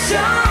can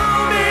show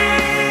me.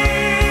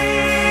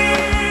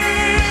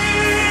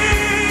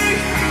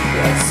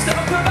 Let's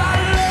talk about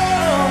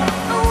love.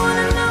 I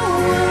wanna know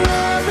what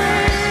love is.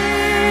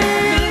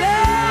 The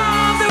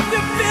love that we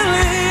feel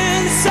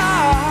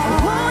inside. I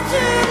want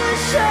you to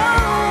show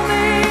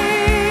me.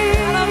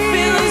 And I'm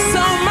feeling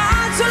so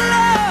much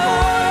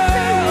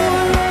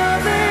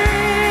love.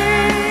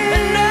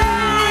 And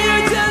now you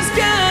just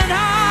can't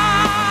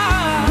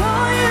hide.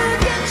 Oh, you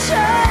can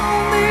show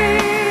me.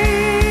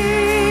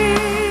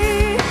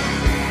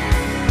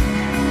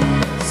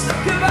 Let's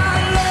talk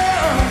about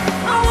love.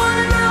 I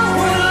wanna know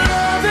what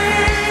love is.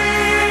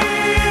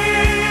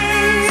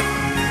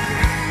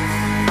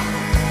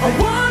 I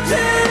want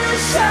you to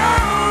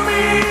show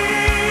me.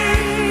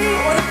 I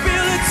wanna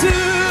feel it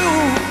too.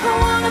 I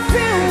wanna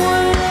feel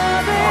what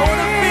love is. I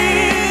wanna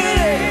feel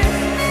it.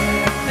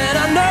 And I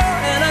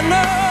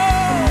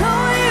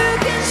know you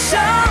can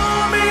show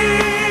me.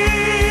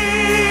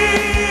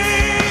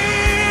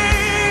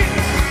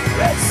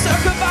 Let's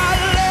talk about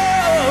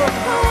love.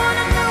 I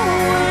wanna know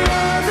what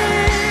love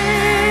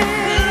is.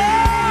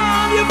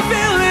 Love you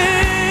feel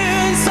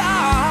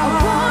inside. I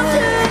want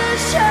you to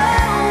show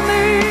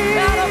me.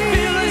 And I'm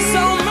feeling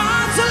so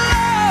much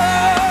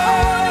love. I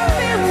wanna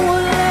feel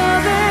what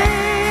love is.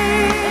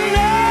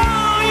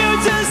 Now you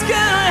just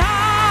can't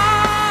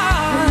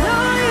hide. I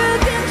know you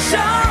can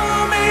show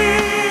me.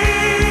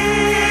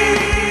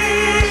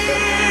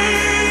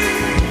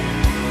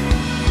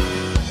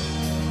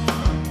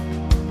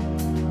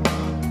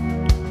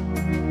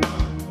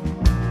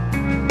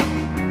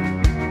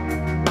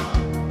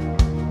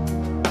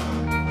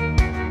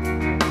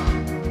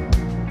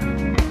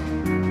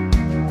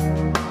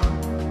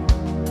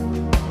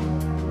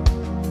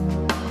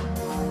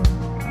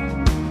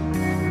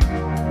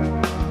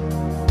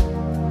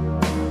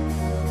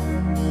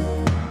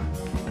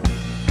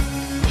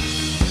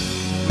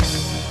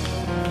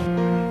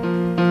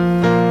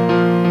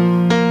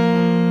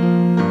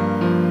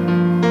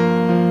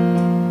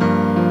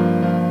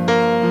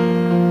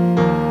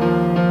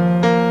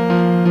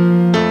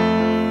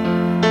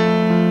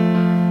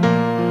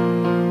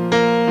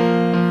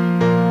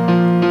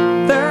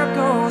 There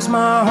goes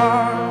my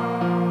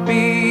heart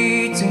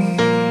beating,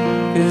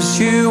 'cause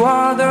you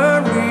are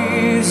the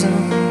reason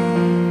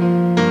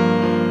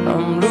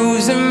I'm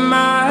losing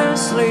my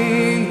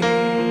sleep.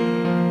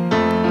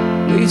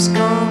 please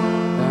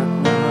come back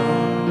now.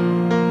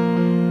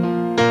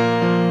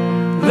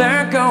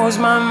 There goes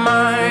my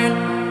mind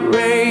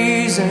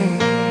racing,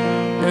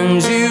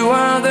 and you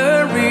are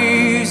the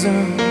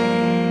reason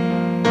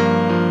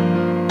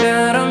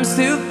that I'm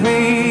still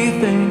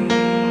breathing.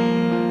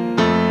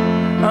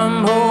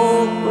 I'm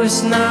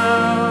hopeless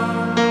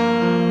now.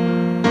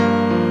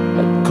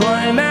 I'd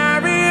climb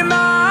every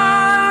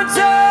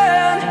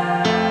mountain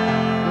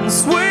and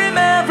swim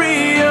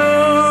every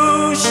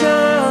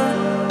ocean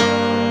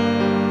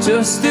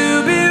just to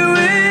be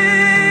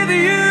with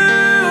you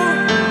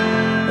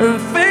and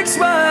fix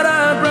what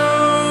I've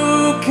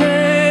broken.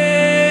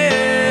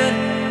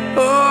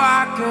 Oh,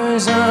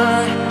 'cause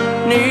I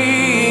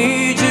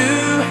need you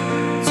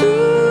to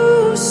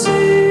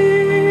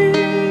see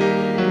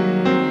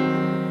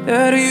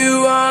that you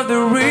are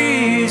the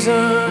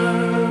reason.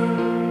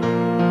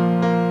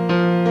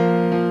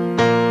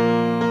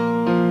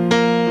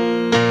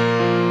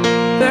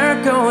 There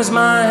goes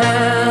my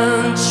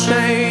hand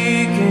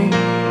shaking,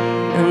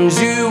 and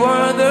you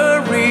are the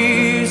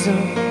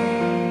reason.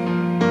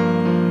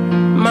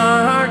 My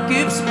heart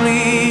keeps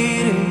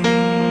bleeding.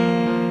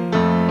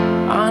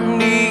 I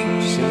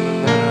need you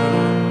now.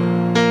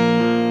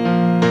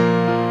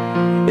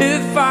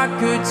 If I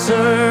could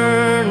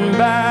turn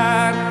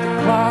back the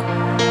clock,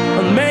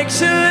 I'll make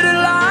sure the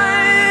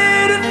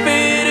light had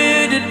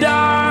faded to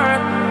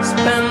dark.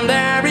 Spend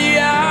every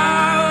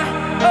hour,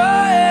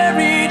 oh,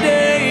 every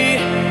day,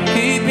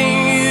 keeping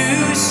you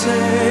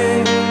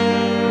safe.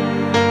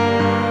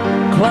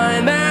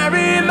 Climb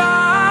every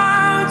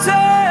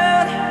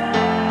mountain,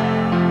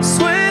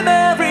 swim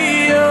every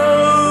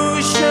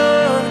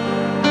ocean,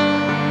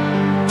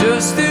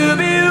 just to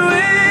be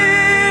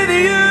with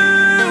you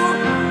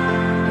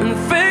and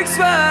fix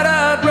what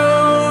I've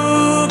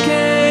broken.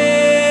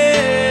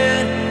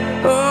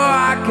 Oh,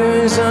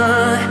 'cause I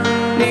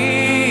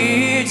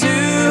need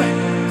you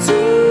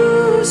to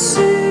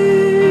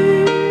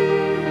see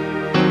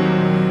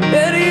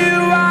that you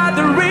are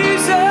the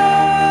reason.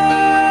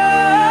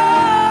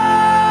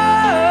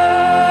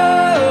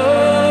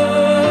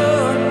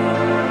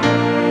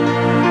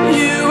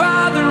 You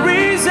are the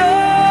reason.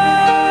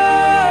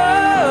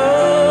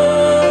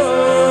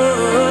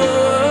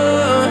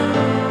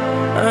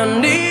 I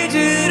need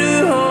you to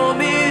hold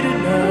me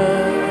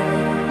tonight.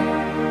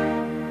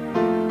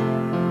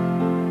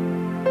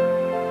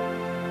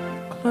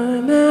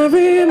 Climb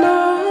every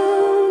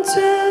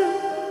mountain,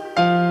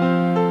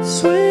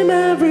 swim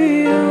every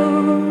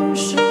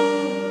ocean,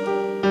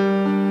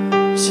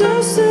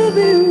 just to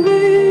be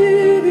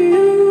with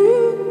you,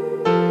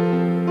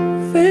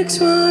 fix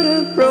what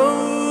I've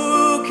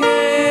broken.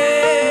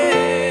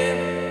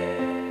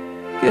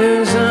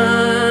 'Cause I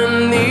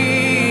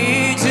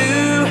need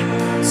you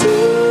to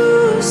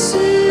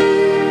see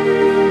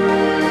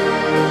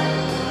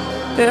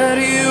that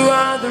you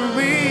are the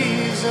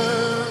reason.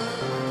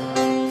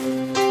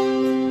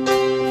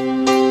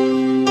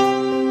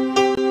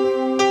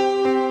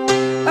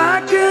 I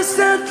could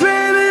stop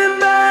dreaming,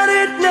 but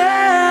it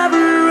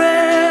never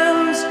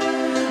ends.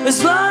 As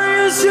long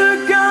as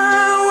you're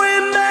gone, we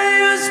may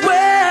as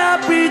well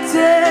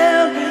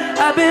pretend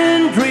I've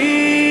been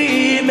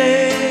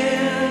dreaming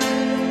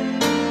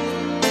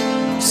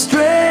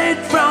straight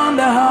from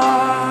the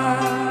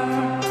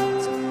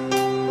heart.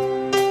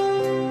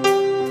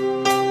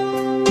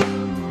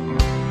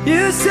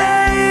 You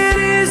say it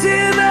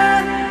easy,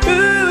 but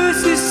who's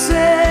to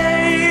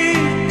say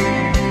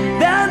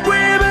that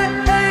we were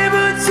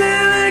able to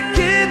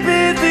keep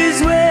it this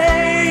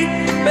way?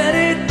 But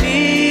it's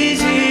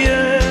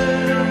easier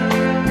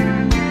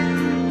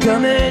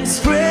coming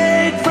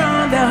straight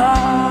from the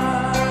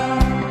heart.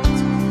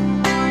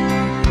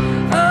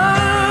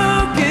 Oh,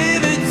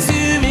 give it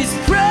to me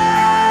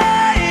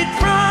straight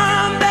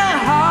from the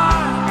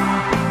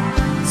heart.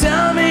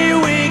 Tell me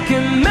we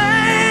can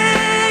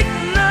make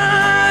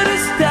another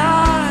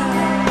start.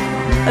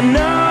 I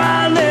know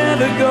I'll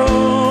never go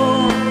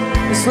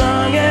as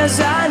long as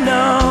I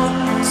know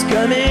it's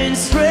coming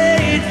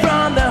straight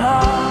from the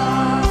heart.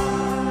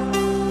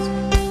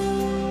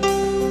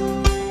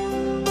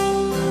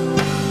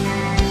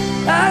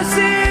 I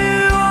see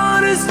you on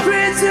the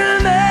streets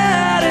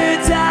another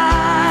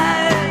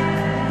time,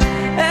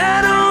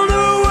 and all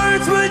the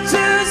words would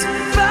just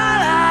fall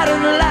out of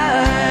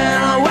line.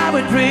 Oh, I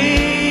would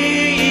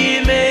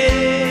dreaming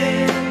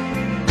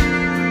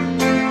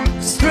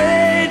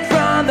straight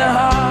from the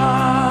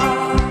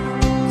heart.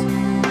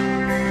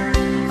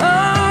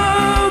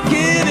 Oh,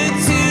 give it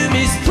to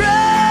me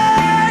straight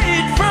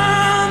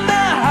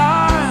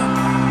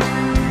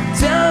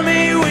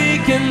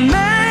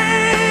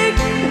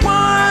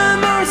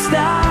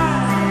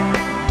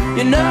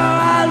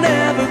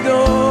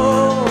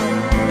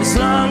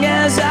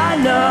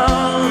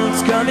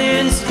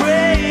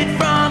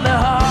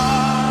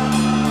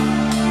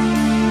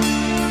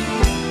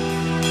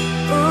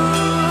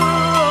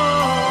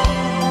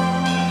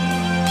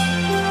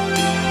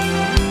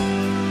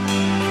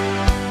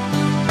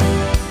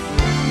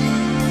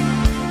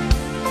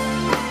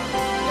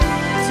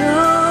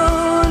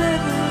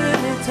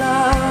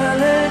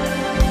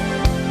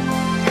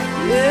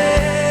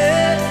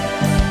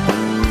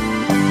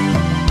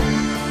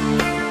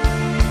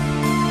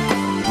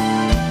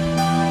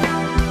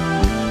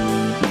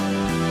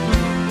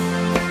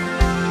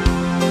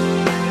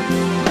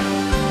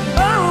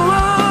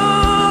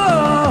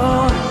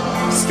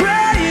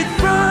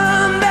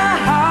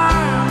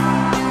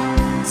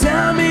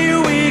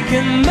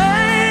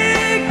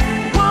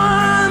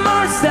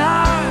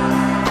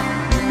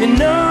You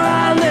know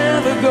I'll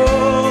never go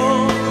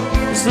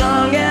as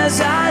long as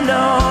I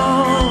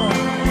know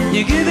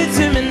you give it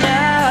to me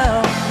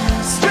now,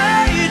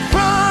 straight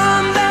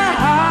from the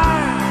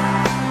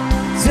heart.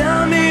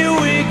 Tell me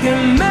we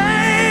can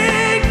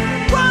make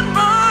one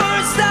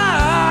more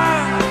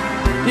start.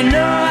 You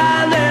know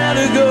I'll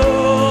never go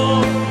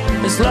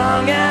as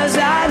long as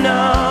I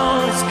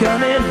know it's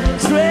coming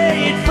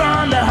straight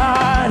from the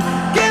heart.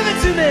 Give it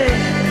to me.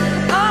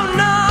 Oh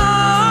no,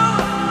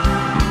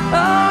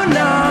 oh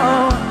no,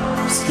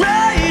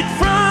 straight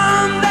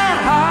from the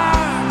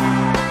heart.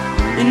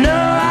 You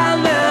know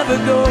I'll never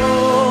go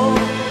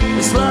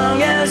as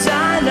long as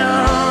I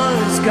know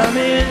it's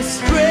coming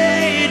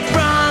straight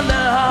from the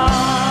heart.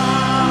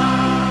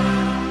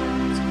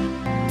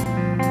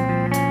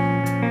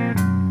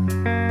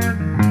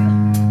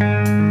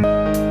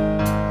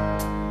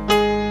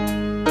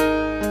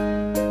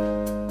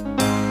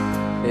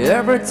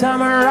 Every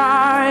time our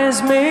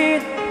eyes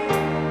meet,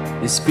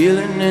 this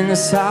feeling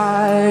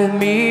inside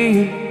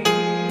me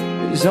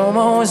is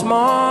almost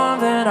more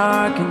than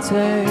I can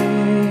take.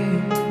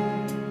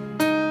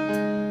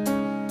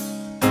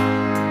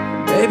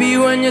 Baby,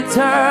 when you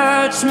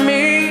touch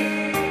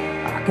me,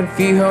 I can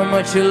feel how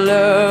much you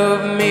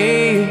love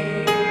me,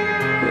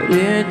 but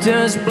it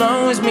just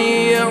blows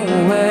me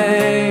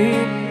away.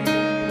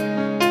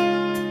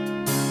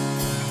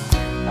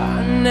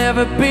 I've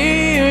never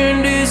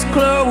been this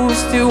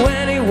close to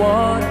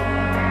anyone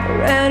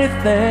or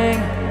anything.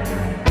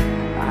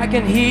 I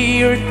can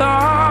hear your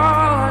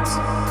thoughts,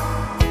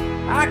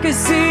 I can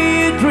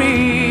see your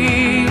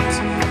dreams.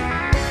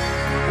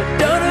 I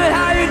don't know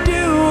how you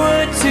do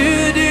what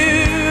you do.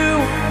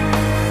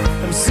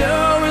 I'm so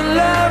in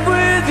love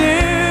with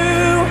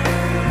you.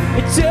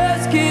 It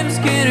just keeps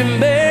getting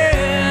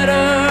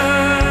better.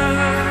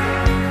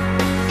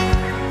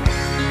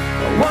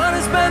 I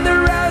wanna spend the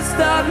rest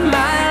of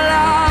my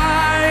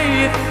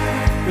life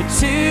with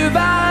you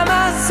by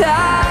my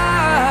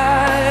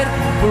side,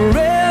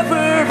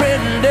 forever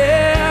and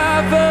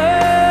ever.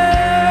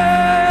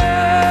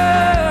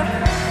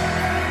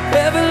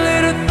 Every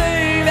little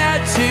thing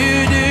that you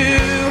do,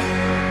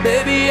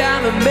 baby,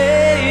 I'm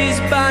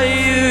amazed by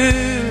you.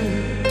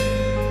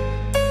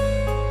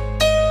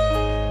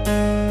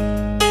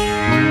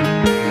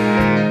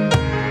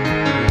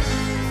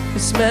 The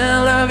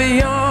smell of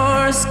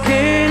your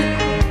skin,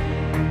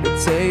 the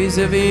taste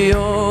of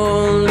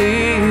your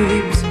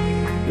lips,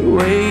 the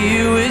way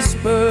you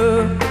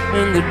whisper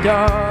in the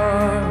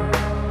dark,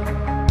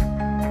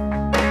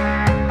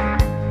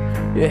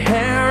 your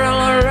hair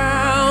all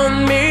around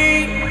me,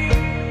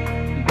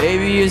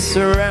 baby, you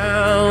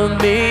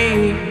surround me.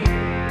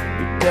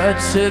 Your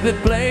touch every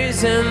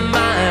place in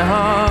my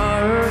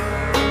heart.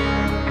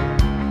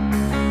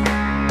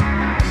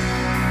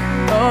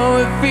 Oh,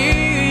 it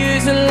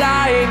feels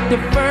like the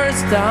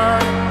first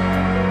time.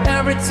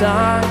 Every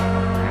time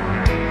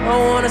I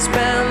wanna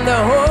spend the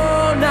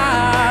whole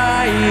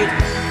night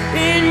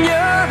in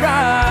your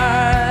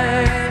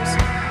eyes.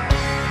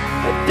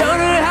 I don't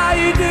know how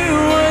you do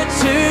what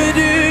you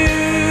do.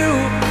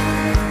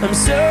 I'm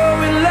so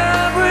in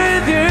love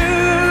with you.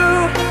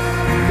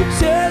 It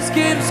just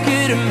keeps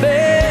getting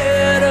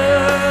better.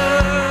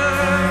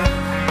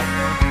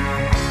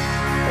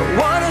 I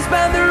wanna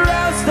spend the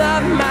rest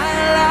of my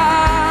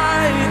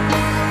life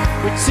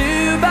with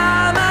you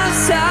by my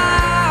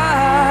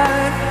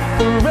side,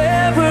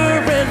 forever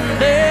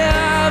and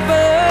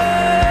ever.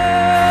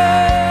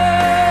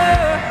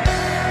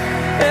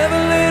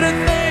 Every little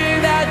thing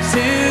that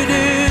you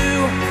do,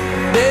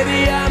 baby,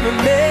 I'm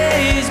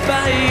amazed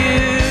by you.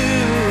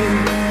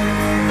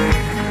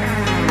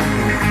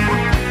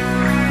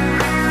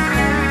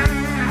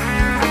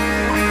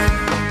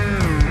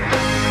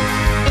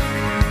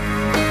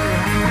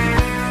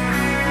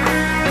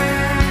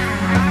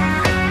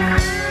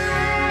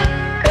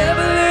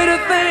 Every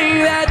little thing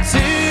that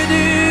you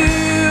do,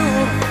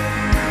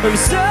 I'm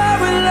so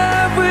in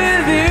love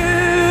with you.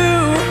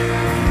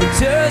 It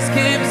just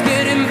keeps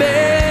getting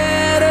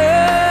better.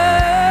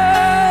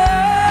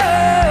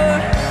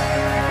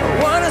 I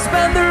wanna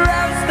spend the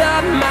rest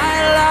of my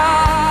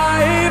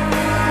life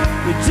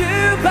with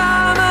you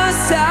by my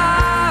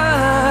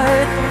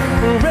side,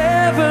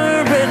 forever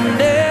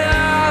and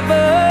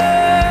ever.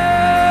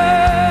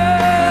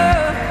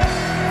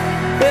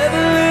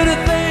 Every little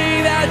thing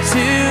that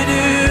you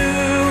do,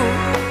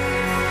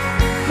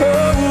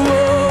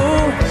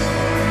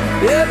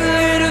 every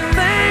little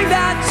thing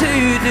that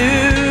you do,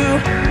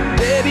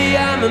 baby,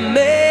 I'm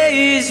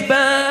amazed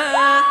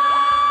by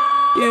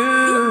you.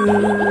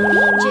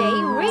 DJ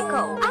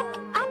Rico. I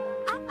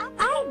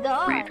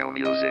RICO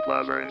music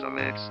lover in the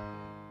mix.